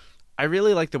people. I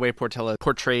really like the way Portela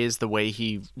portrays the way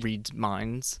he reads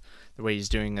minds, the way he's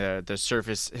doing his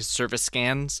surface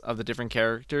scans of the different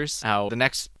characters. How the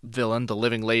next villain, the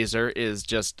Living Laser, is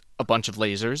just a bunch of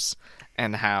lasers,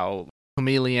 and how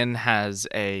Chameleon has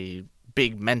a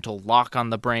big mental lock on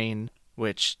the brain,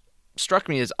 which struck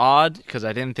me as odd because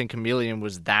I didn't think Chameleon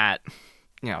was that,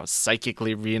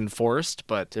 psychically reinforced,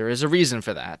 but there is a reason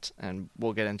for that, and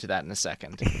we'll get into that in a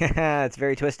second. It's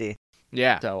very twisty.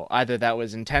 Yeah. So either that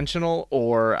was intentional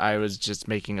or I was just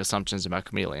making assumptions about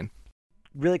Chameleon.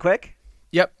 Really quick.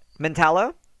 Yep.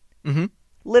 Mentalo. Mm-hmm.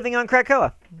 Living on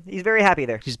Krakoa. He's very happy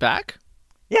there. He's back?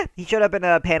 Yeah, he showed up in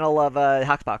a panel of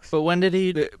Hoxbox. But when did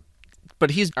he...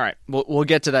 But he's... All right, we'll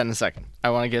get to that in a second. I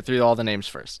want to get through all the names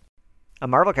first. A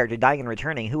Marvel character dying and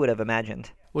returning, who would have imagined?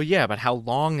 Well, yeah, but how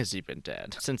long has he been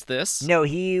dead? Since this? No,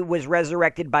 he was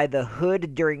resurrected by the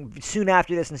Hood soon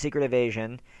after this in Secret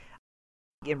Invasion.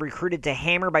 And recruited to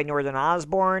Hammer by Northern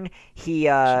Osborn. He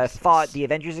fought the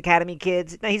Avengers Academy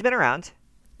kids. No, he's been around.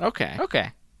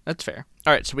 Okay. That's fair.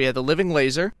 All right, so we had the Living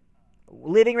Laser.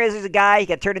 Living Laser's a guy. He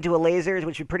got turned into a laser,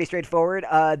 which is pretty straightforward.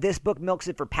 This book milks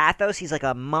it for pathos. He's like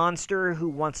a monster who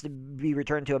wants to be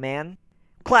returned to a man.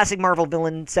 Classic Marvel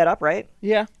villain setup, right?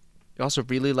 Yeah. He also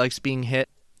really likes being hit.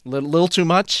 Little too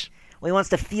much. Well, he wants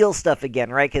to feel stuff again,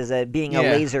 right? Because being a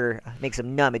laser makes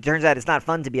him numb. It turns out it's not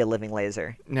fun to be a living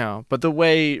laser. No, but the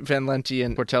way Van Lente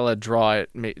and Portela draw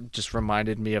it just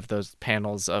reminded me of those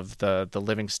panels of the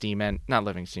living steam and not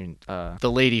living steam,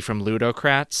 the lady from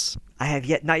Ludocrats. I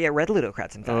have not yet read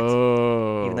Ludocrats, in fact.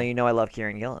 Oh, even though you know I love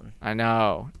Kieran Gillen. I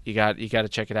know you got to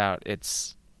check it out.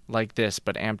 It's like this,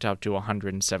 but amped up to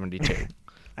 172.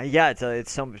 Yeah,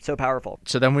 it's so powerful.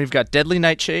 So then we've got Deadly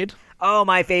Nightshade. Oh,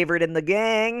 my favorite in the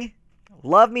gang.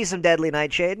 Love me some Deadly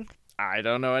Nightshade. I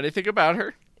don't know anything about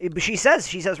her. She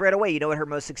says right away, you know what her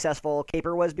most successful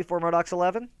caper was before M.O.D.O.K's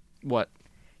 11? What?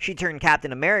 She turned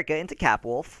Captain America into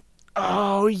Capwolf.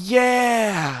 Oh,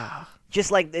 yeah.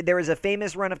 Just like there was a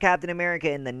famous run of Captain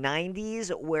America in the 90s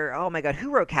where, oh my god,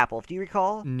 who wrote Capwolf? Do you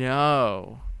recall?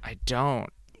 No, I don't.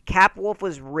 Capwolf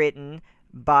was written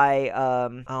by,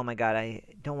 oh my god, I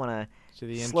don't want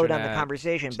to slow down the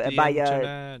conversation, but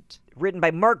written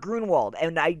by Mark Grunwald.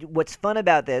 And what's fun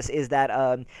about this is that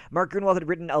Mark Grunwald had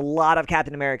written a lot of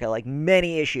Captain America, like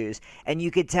many issues, and you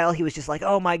could tell he was just like,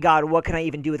 oh my god, what can I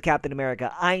even do with Captain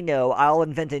America? I know, I'll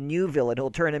invent a new villain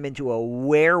who'll turn him into a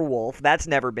werewolf. That's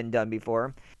never been done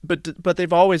before. But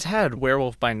they've always had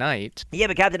Werewolf by Night. Yeah,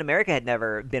 but Captain America had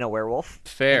never been a werewolf.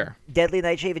 Fair. And Deadly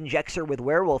Nightshade injects her with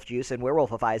werewolf juice and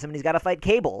werewolfifies him, and he's got to fight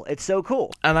Cable. It's so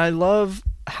cool. And I love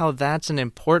how that's an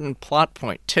important plot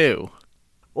point, too.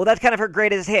 Well, that's kind of her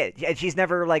greatest hit. She's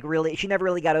never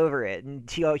really got over it. And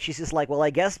she's just like, well, I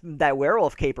guess that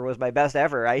werewolf caper was my best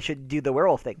ever. I should do the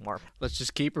werewolf thing more. Let's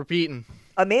just keep repeating.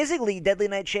 Amazingly, Deadly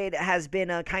Nightshade has been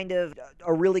a kind of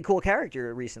a really cool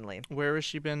character recently. Where has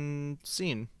she been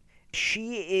seen?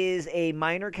 She is a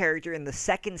minor character in the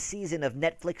second season of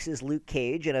Netflix's Luke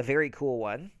Cage, and a very cool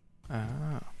one.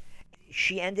 Oh.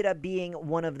 She ended up being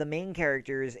one of the main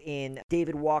characters in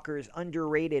David Walker's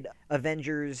underrated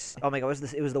Avengers. Oh my god,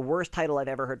 it was the worst title I've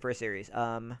ever heard for a series.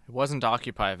 It wasn't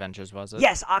Occupy Avengers, was it?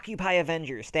 Yes, Occupy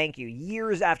Avengers. Thank you.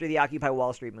 Years after the Occupy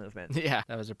Wall Street movement. Yeah,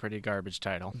 that was a pretty garbage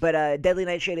title. But Deadly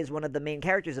Nightshade is one of the main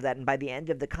characters of that, and by the end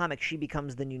of the comic, she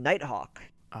becomes the new Nighthawk.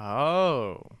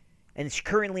 Oh. And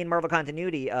currently in Marvel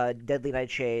continuity, Deadly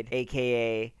Nightshade,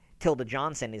 a.k.a. Tilda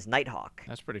Johnson, is Nighthawk.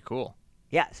 That's pretty cool.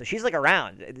 Yeah, so she's like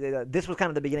around. This was kind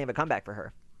of the beginning of a comeback for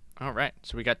her. All right,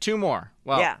 so we got two more.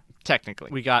 Well, yeah. Technically.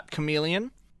 We got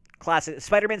Chameleon. Classic.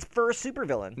 Spider-Man's first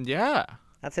supervillain. Yeah.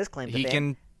 That's his claim to fame. He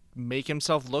can make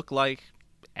himself look like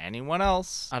anyone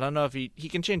else. I don't know if he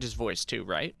can change his voice too,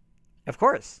 right? Of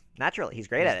course. Naturally. He's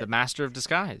great at it. He's the master of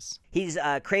disguise. He's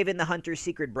Kraven the Hunter's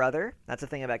secret brother. That's the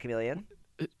thing about Chameleon.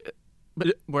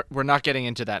 But we're not getting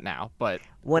into that now, but...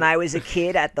 When I was a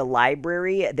kid at the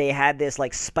library, they had this,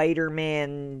 like,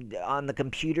 Spider-Man on the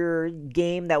computer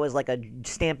game that was like a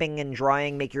stamping and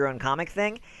drawing, make-your-own-comic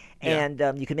thing. Yeah.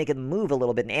 And you could make them move a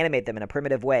little bit and animate them in a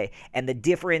primitive way. And the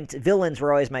different villains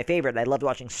were always my favorite. I loved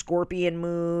watching Scorpion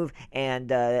move,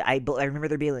 and I remember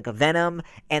there being, like, a Venom.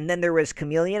 And then there was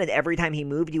Chameleon, and every time he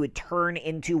moved, he would turn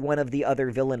into one of the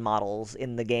other villain models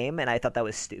in the game, and I thought that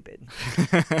was stupid.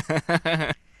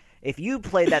 If you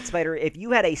played if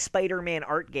you had a Spider-Man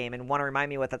art game and want to remind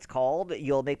me what that's called,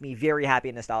 you'll make me very happy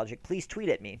and nostalgic. Please tweet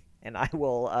at me, and I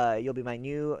will. You'll be my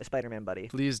new Spider-Man buddy.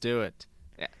 Please do it.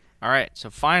 Yeah. All right.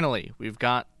 So finally, we've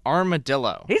got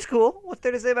Armadillo. He's cool. What's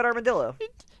there to say about Armadillo?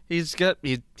 He's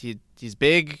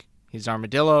big. He's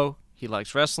Armadillo. He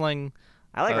likes wrestling.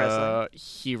 I like wrestling.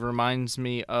 He reminds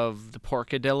me of the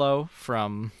Porkadillo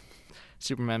from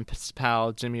Superman's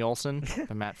pal Jimmy Olsen,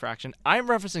 the Matt Fraction. I'm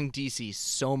referencing DC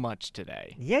so much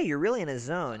today. Yeah, you're really in a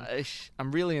zone.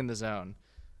 I'm really in the zone.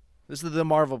 This is the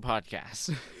Marvel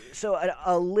podcast. So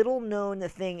a little-known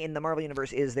thing in the Marvel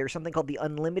Universe is there's something called the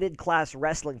Unlimited Class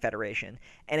Wrestling Federation,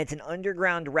 and it's an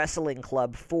underground wrestling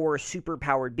club for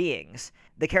superpowered beings.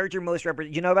 The character most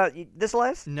you know about this,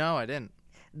 Elias? No, I didn't.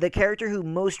 The character who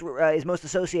is most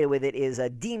associated with it is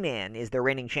D-Man, is the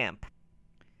reigning champ.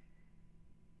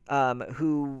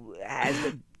 who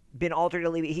has been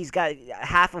alternately. He's got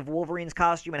half of Wolverine's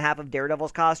costume and half of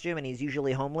Daredevil's costume, and he's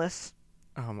usually homeless.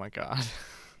 Oh my god.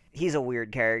 He's a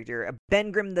weird character.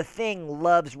 Ben Grimm the Thing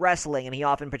loves wrestling, and he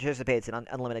often participates in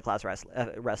unlimited class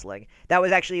wrestling. That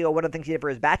was actually one of the things he did for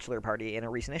his bachelor party in a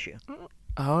recent issue.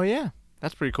 Oh yeah,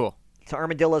 that's pretty cool. So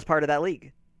Armadillo's part of that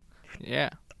league. Yeah.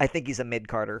 I think he's a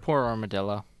mid-carder. Poor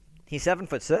Armadillo. He's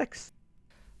 7'6".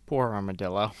 Poor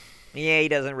Armadillo. Yeah, he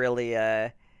doesn't really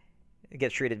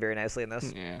get treated very nicely in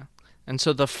this. Yeah. And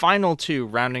so the final two,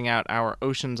 rounding out our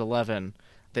Ocean's 11,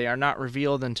 they are not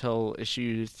revealed until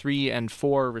issue 3 and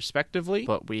 4, respectively.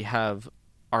 But we have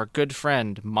our good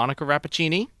friend, Monica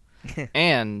Rappaccini,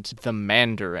 and the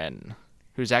Mandarin,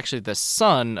 who's actually the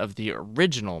son of the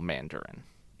original Mandarin.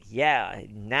 Yeah,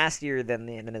 nastier than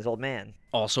his old man.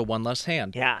 Also one less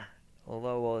hand. Yeah.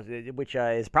 Although, which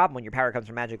is a problem when your power comes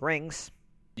from magic rings.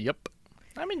 Yep.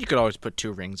 I mean, you could always put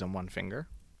 2 rings on one finger.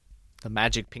 The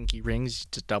magic pinky rings,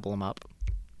 just double them up.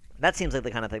 That seems like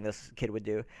the kind of thing this kid would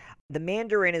do. The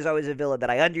Mandarin is always a villain that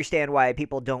I understand why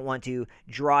people don't want to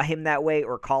draw him that way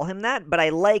or call him that, but I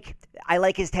like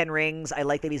his 10 rings. I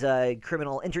like that he's a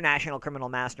international criminal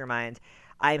mastermind.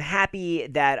 I'm happy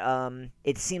that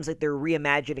it seems like they're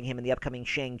reimagining him in the upcoming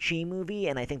Shang-Chi movie,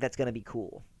 and I think that's going to be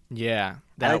cool. Yeah,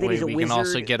 that way he's a we wizard. Can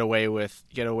also get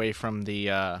away from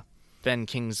the Ben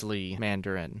Kingsley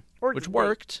Mandarin, which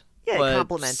worked. Yeah, but,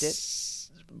 complement it.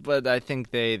 But I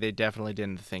think they definitely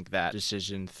didn't think that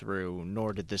decision through,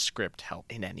 nor did the script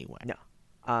help in any way.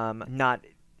 No, not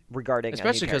regarding.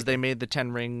 Especially because they made the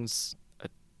 10 Rings a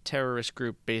terrorist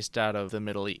group based out of the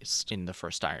Middle East in the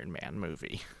first Iron Man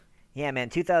movie. Yeah, man,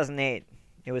 2008.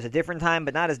 It was a different time,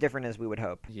 but not as different as we would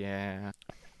hope. Yeah.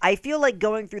 I feel like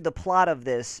going through the plot of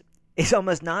this is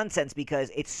almost nonsense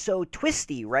because it's so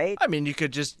twisty, right? I mean,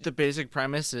 the basic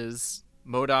premise is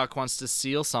M.O.D.O.K wants to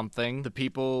steal something.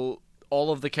 All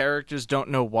of the characters don't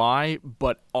know why,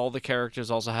 but all the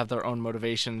characters also have their own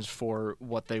motivations for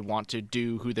what they want to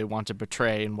do, who they want to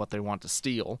betray, and what they want to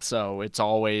steal. So it's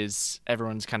always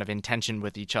everyone's kind of in tension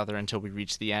with each other until we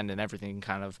reach the end, and everything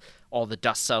kind of, all the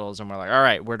dust settles, and we're like, all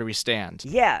right, where do we stand?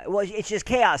 Yeah, well, it's just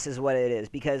chaos is what it is,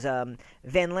 because Van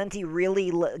Lente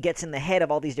really gets in the head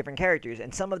of all these different characters,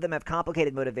 and some of them have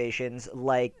complicated motivations,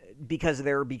 like because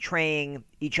they're betraying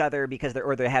each other, because they're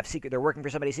working for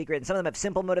somebody's secret, and some of them have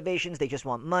simple motivations. They just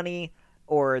want money,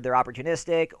 or they're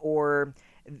opportunistic, or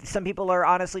some people are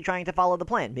honestly trying to follow the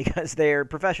plan because they're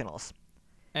professionals.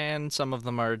 And some of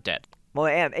them are dead. Well,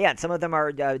 and some of them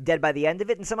are dead by the end of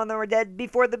it, and some of them are dead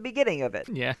before the beginning of it.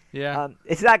 Yeah.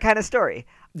 It's that kind of story.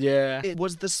 Yeah. It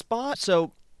was the Spot.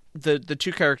 So the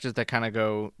 2 characters that kind of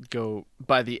go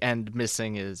by the end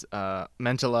missing is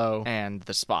Mentalo and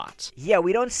the Spot. Yeah,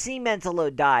 we don't see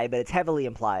Mentalo die, but it's heavily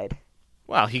implied.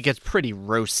 Wow, he gets pretty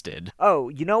roasted. Oh,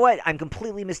 you know what? I'm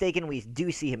completely mistaken. We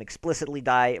do see him explicitly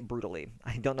die brutally.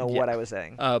 I don't know what I was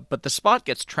saying. But the Spot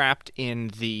gets trapped not in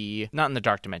the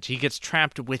Dark Dimension. He gets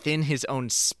trapped within his own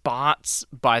spots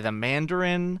by the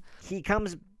Mandarin. He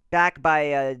comes back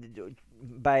by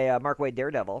Mark Waid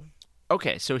Daredevil.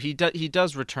 Okay, so he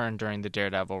does return during the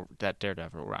Daredevil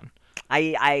run.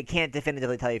 I can't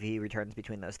definitively tell you if he returns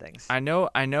between those things. I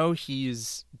know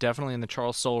he's definitely in the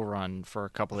Charles Soule run for a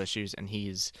couple issues, and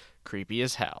he's creepy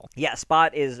as hell. Yeah,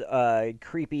 Spot is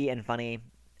creepy and funny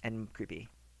and creepy.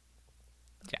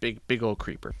 Yeah, big old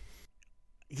creeper.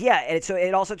 Yeah, and so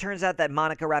it also turns out that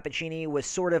Monica Rappaccini was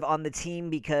sort of on the team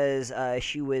because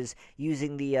she was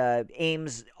using the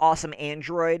AIM's awesome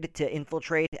android to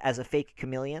infiltrate as a fake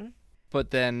chameleon.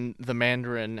 But then the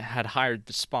Mandarin had hired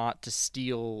the Spot to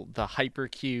steal the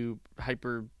hypercube,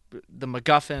 the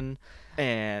MacGuffin,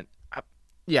 and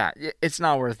it's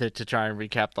not worth it to try and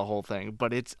recap the whole thing,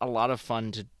 but it's a lot of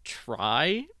fun to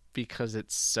try because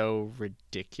it's so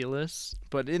ridiculous.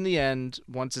 But in the end,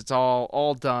 once it's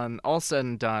all done, all said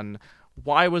and done,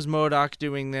 why was M.O.D.O.K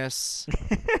doing this?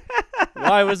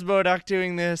 Why was M.O.D.O.K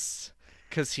doing this?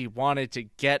 Because he wanted to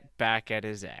get back at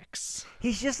his ex.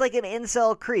 He's just like an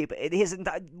incel creep.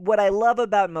 What I love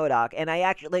about M.O.D.O.K, and I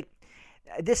actually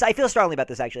I feel strongly about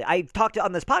this, actually. I've talked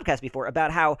on this podcast before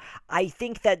about how I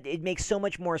think that it makes so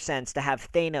much more sense to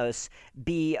have Thanos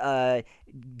be a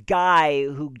guy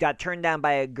who got turned down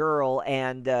by a girl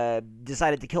and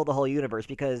decided to kill the whole universe,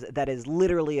 because that is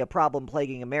literally a problem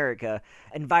plaguing America.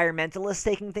 Environmentalists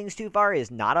taking things too far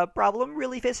is not a problem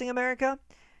really facing America.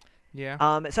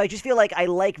 Yeah. So I just feel like I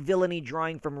like villainy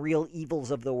drawing from real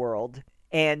evils of the world,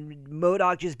 and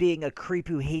M.O.D.O.K just being a creep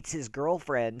who hates his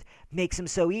girlfriend makes him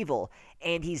so evil.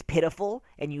 And he's pitiful,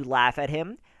 and you laugh at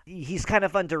him. He's kind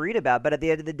of fun to read about, but at the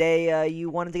end of the day,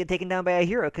 you want him to get taken down by a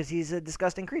hero because he's a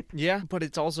disgusting creep. Yeah, but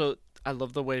it's also, I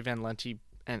love the way Van Lente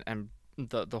and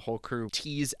the whole crew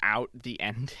tease out the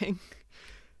ending.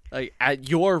 Like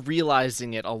you're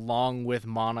realizing it along with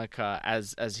Monica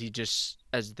as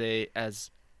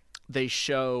they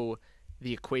show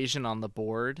the equation on the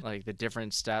board, like the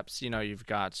different steps. You've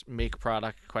got make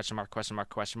product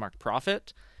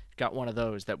profit. Got one of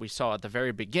those that we saw at the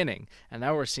very beginning, and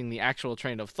now we're seeing the actual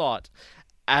train of thought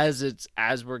as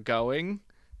we're going.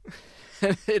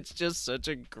 It's just such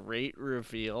a great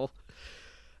reveal.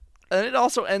 And it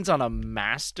also ends on a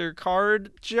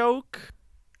MasterCard joke.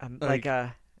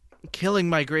 Killing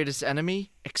my greatest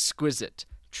enemy, exquisite.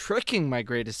 Tricking my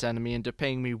greatest enemy into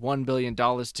paying me $1 billion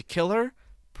to kill her,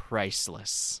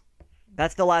 priceless.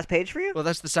 That's the last page for you? Well,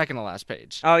 that's the second to last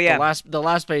page. Oh, yeah. The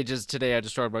last page is today I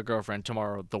destroyed my girlfriend,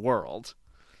 tomorrow the world.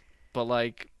 But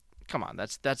like, come on,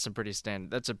 that's a pretty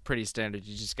standard. That's a pretty standard.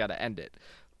 You just got to end it.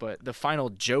 But the final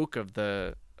joke of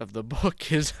the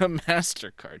book is a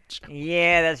MasterCard joke.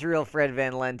 Yeah, that's real Fred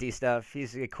Van Lente stuff.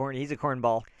 He's a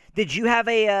cornball. Did you have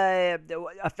a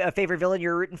favorite villain you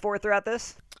were rooting for throughout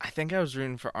this? I think I was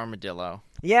rooting for Armadillo.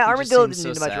 Yeah, Armadillo didn't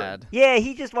so do much. Sad. Yeah,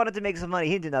 he just wanted to make some money.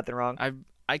 He did nothing wrong.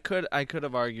 I could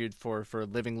have argued for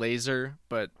Living Laser,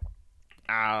 but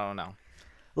I don't know.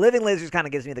 Living Lasers kind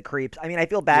of gives me the creeps. I mean, I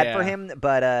feel bad for him,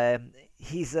 but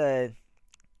he's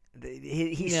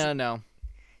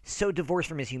so divorced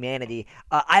from his humanity.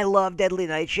 I love Deadly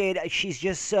Nightshade. She's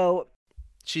just so.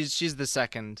 She's the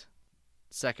second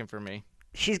for me.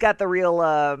 She's got the real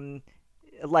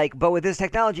but with this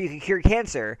technology you can cure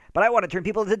cancer. But I want to turn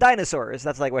people into dinosaurs.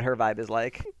 That's like what her vibe is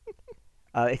like.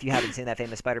 If you haven't seen that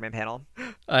famous Spider-Man panel.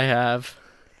 I have.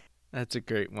 That's a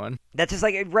great one. That's just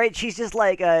like, right, she's just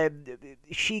like,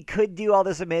 she could do all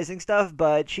this amazing stuff,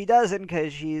 but she doesn't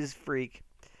because she's freak.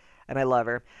 And I love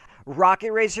her.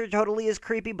 Rocket Racer totally is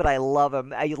creepy, but I love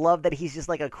him. I love that he's just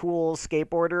like a cool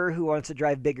skateboarder who wants to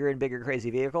drive bigger and bigger crazy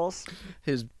vehicles.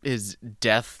 His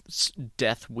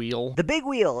death wheel. The big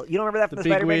wheel. You don't remember that from the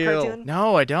Spider-Man cartoon?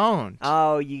 No, I don't.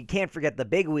 Oh, you can't forget the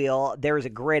big wheel. There was a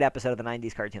great episode of the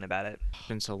 90s cartoon about it. It's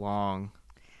been so long.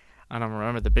 I don't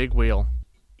remember the big wheel.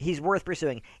 He's worth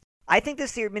pursuing. I think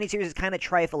this miniseries is kind of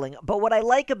trifling, but what I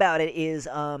like about it is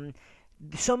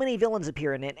so many villains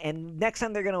appear in it, and next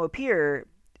time they're going to appear,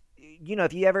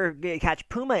 if you ever catch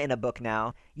Puma in a book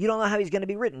now, you don't know how he's going to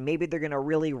be written. Maybe they're going to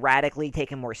really radically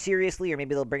take him more seriously, or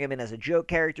maybe they'll bring him in as a joke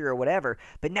character or whatever.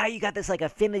 But now you got this like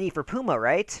affinity for Puma,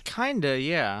 right? Kinda,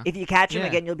 yeah. If you catch him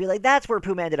again, you'll be like, that's where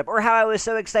Puma ended up. Or how I was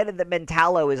so excited that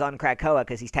Mentalo is on Krakoa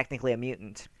because he's technically a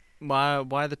mutant.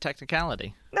 Why the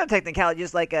technicality? No technicality,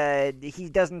 just like he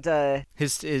doesn't.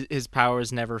 His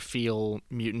powers never feel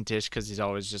mutantish because he's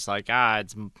always just like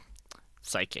it's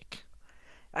psychic.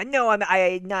 No,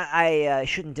 I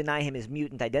shouldn't deny him his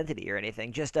mutant identity or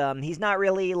anything. Just he's not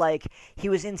really like he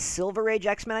was in Silver Age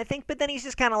X-Men, I think, but then he's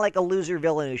just kind of like a loser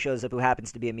villain who shows up who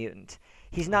happens to be a mutant.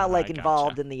 He's not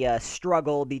involved in the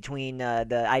struggle between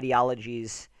the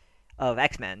ideologies of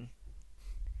X-Men.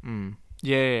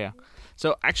 Yeah.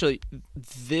 So actually,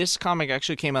 this comic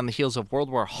actually came on the heels of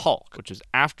World War Hulk, which was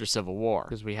after Civil War,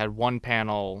 because we had one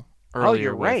panel earlier. Oh,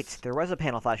 you're right. There was a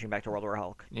panel flashing back to World War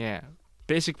Hulk. Yeah.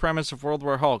 Basic premise of World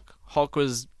War Hulk. Hulk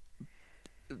was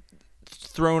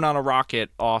thrown on a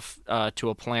rocket off to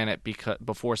a planet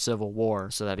before Civil War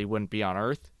so that he wouldn't be on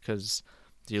Earth, because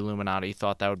the Illuminati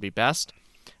thought that would be best.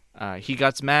 He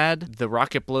gets mad. The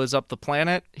rocket blows up the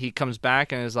planet. He comes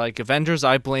back and is like, Avengers,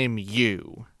 I blame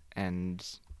you. And...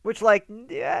 Which, fair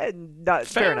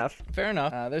enough. Fair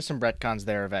enough. There's some retcons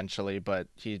there eventually, but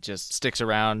he just sticks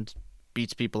around,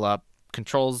 beats people up,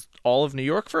 controls all of New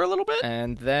York for a little bit,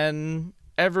 and then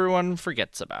everyone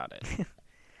forgets about it.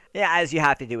 Yeah, as you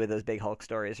have to do with those big Hulk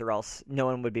stories, or else no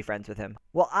one would be friends with him.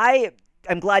 Well,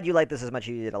 I'm glad you like this as much as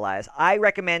you did, Elias. I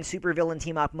recommend Supervillain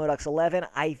Team Up M.O.D.O.K's 11.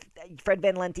 Fred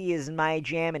Van Lente is my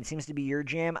jam and seems to be your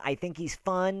jam. I think he's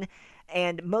fun.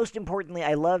 And most importantly,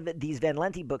 I love these Van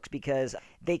Lente books because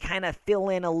they kind of fill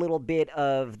in a little bit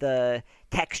of the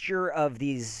texture of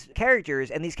these characters,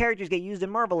 and these characters get used in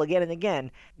Marvel again and again.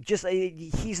 Just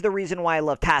he's the reason why I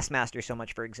love Taskmaster so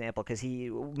much, for example, because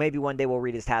maybe one day we'll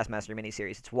read his Taskmaster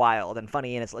miniseries. It's wild and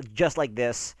funny, and it's just like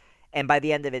this. And by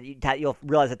the end of it, you'll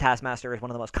realize that Taskmaster is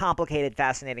one of the most complicated,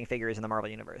 fascinating figures in the Marvel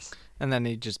Universe. And then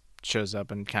he just shows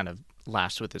up and kind of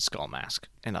laughs with his skull mask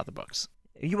in other books.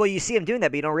 Well, you see him doing that,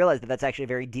 but you don't realize that that's actually a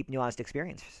very deep, nuanced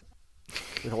experience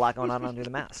with a lot going on under the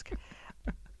mask.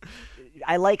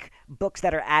 I like books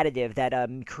that are additive, that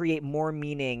create more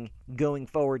meaning going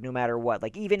forward no matter what.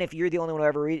 Like, even if you're the only one who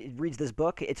ever reads this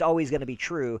book, it's always going to be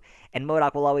true, and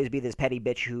M.O.D.O.K will always be this petty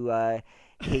bitch who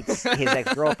hates his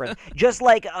ex-girlfriend. Just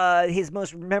like his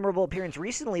most memorable appearance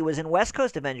recently was in West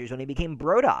Coast Avengers when he became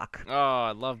M.O.D.O.K. Oh,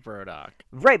 I love M.O.D.O.K.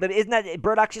 Right, but isn't that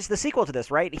M.O.D.O.K's just the sequel to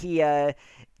this, right?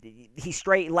 He's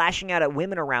straight lashing out at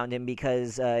women around him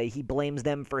because he blames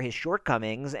them for his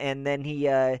shortcomings, and then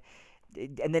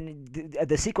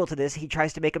the sequel to this, he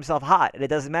tries to make himself hot, and it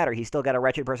doesn't matter. He's still got a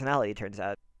wretched personality, it turns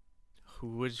out.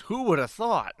 Who would have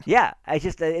thought? Yeah,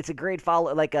 it's a great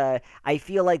follow. Like, I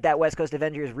feel like that West Coast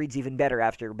Avengers reads even better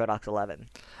after M.O.D.O.K's 11.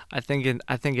 I think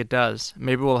it does.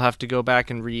 Maybe we'll have to go back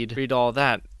and read all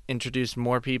that. Introduce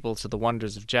more people to the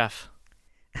wonders of Jeff.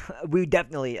 We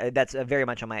definitely, that's very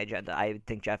much on my agenda. I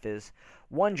think Jeff is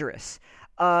wondrous.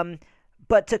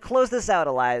 But to close this out,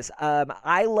 Elias,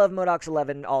 I love M.O.D.O.K's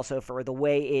 11 also for the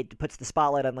way it puts the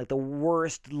spotlight on like the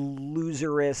worst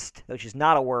loserist, which is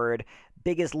not a word,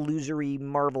 biggest losery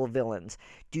Marvel villains.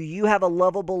 Do you have a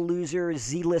lovable loser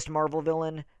Z-list Marvel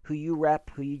villain who you rep,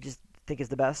 who you just think is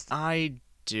the best? I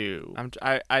do.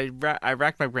 I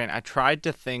racked my brain. I tried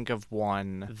to think of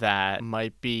one that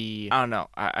might be, I don't know,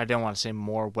 I don't want to say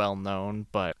more well known,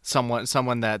 but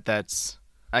someone that's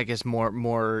I guess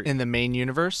more in the main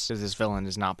universe, because this villain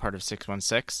is not part of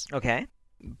 616. Okay.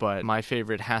 But my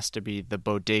favorite has to be the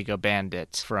Bodega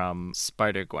Bandit from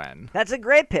Spider-Gwen. That's a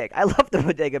great pick. I love the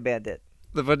Bodega Bandit.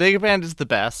 The Bodega Bandit is the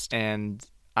best, and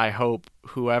I hope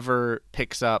whoever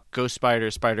picks up Ghost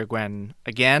Spider, Spider-Gwen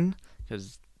again,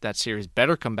 because that series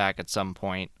better come back at some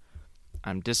point.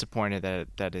 I'm disappointed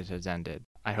that it has ended.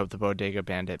 I hope the Bodega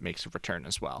Bandit makes a return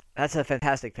as well. That's a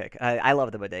fantastic pick. I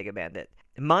love the Bodega Bandit.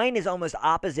 Mine is almost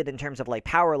opposite in terms of like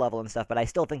power level and stuff, but I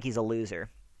still think he's a loser,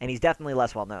 and he's definitely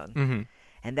less well known. Mm-hmm.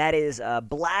 And that is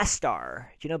Blastar.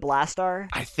 Do you know Blastar?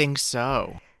 I think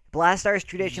so. Blastar is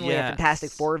traditionally a Yes.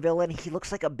 Fantastic Four villain. He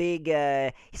looks like a big,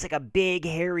 he's like a big,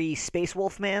 hairy space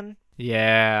wolf man.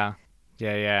 Yeah.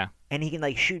 And he can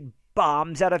like shoot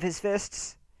bombs out of his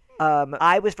fists.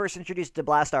 I was first introduced to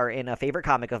Blastar in a favorite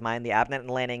comic of mine, the Abnett and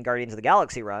Lanning Guardians of the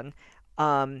Galaxy run,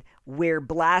 where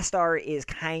Blastar is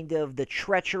kind of the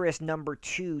treacherous number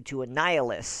 2 to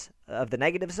Annihilus of the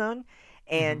Negative Zone.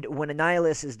 And when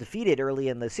Annihilus is defeated early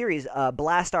in the series,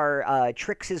 Blastar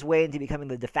tricks his way into becoming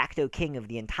the de facto king of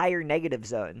the entire Negative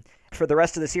Zone. For the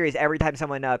rest of the series, every time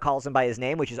someone calls him by his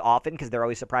name, which is often because they're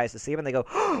always surprised to see him, and they go,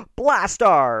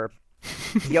 Blastar!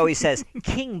 He always says,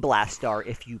 King Blastar,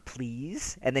 if you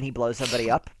please. And then he blows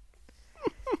somebody up.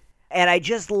 And I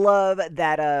just love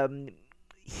that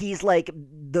he's like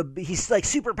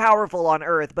super powerful on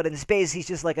Earth, but in space he's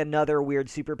just like another weird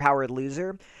superpowered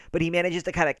loser. But he manages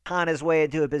to kind of con his way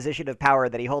into a position of power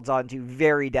that he holds on to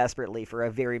very desperately for a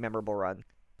very memorable run.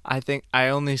 I think I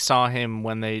only saw him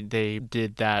when they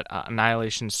did that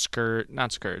Annihilation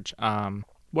not Scourge,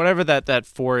 whatever that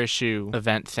 4-issue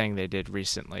event thing they did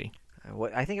recently.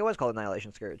 I think it was called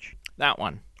Annihilation Scourge. That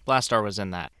one. Blastar was in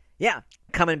that. Yeah,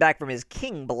 coming back from his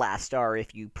King Blastar,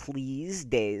 if you please,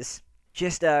 days.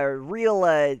 Just a real,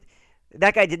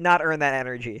 that guy did not earn that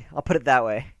energy. I'll put it that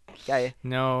way. Guy.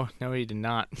 No, he did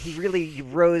not. He really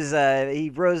rose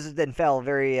and fell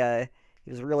very,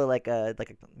 he was really like a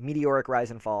meteoric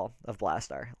rise and fall of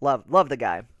Blastar. Love the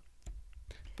guy.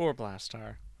 Poor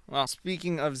Blastar. Well,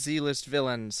 speaking of Z-list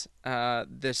villains,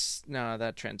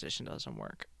 that transition doesn't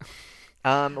work.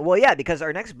 Well, yeah, because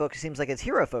our next book seems like it's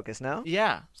hero focused, no?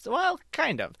 Yeah, well,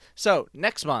 kind of. So,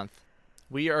 next month,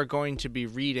 we are going to be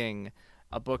reading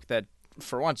a book that,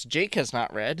 for once, Jake has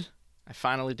not read. I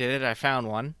finally did it. I found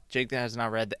one. Jake has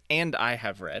not read, and I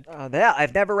have read. Yeah,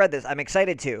 I've never read this. I'm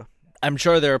excited to. I'm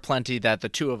sure there are plenty that the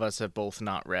two of us have both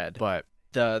not read. But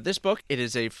this book, it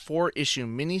is a 4-issue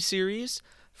miniseries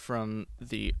from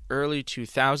the early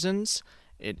 2000s.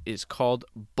 It is called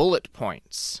Bullet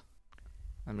Points.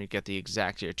 Let me get the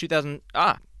exact year.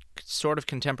 Sort of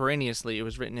contemporaneously. It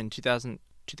was written in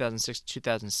 2006,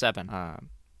 2007.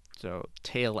 So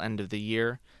tail end of the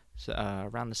year,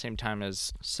 around the same time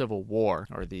as Civil War,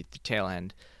 or the tail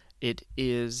end. It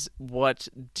is what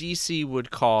DC would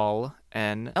call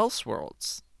an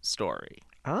Elseworlds story.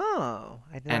 Oh,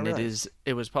 I didn't realize.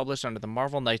 It was published under the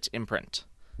Marvel Knights imprint.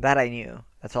 That I knew.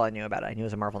 That's all I knew about it. I knew it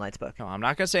was a Marvel Knights book. No, I'm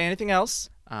not going to say anything else.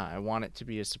 I want it to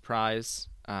be a surprise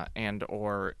and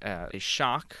or a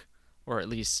shock, or at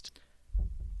least,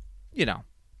 I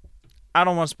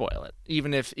don't want to spoil it.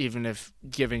 Even if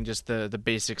giving just the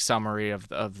basic summary of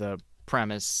the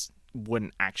premise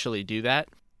wouldn't actually do that.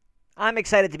 I'm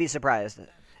excited to be surprised.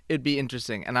 it'd be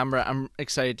interesting. And I'm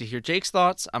excited to hear Jake's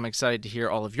thoughts. I'm excited to hear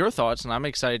all of your thoughts. And I'm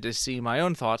excited to see my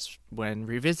own thoughts when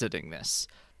revisiting this.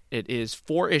 It is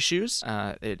 4 issues.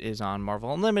 It is on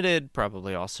Marvel Unlimited,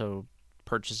 probably also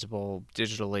purchasable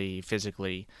digitally,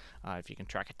 physically, if you can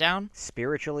track it down.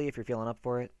 Spiritually, if you're feeling up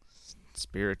for it.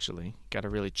 Spiritually. Got to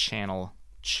really channel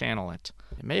it.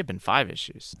 It may have been 5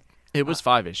 issues. It was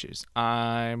 5 issues.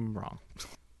 I'm wrong.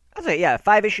 I'll say, yeah,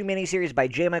 5-issue miniseries by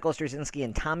J. Michael Straczynski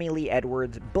and Tommy Lee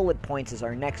Edwards. Bullet Points is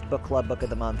our next book club book of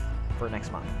the month for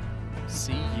next month.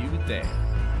 See you there.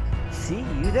 See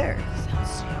you there.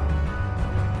 See you.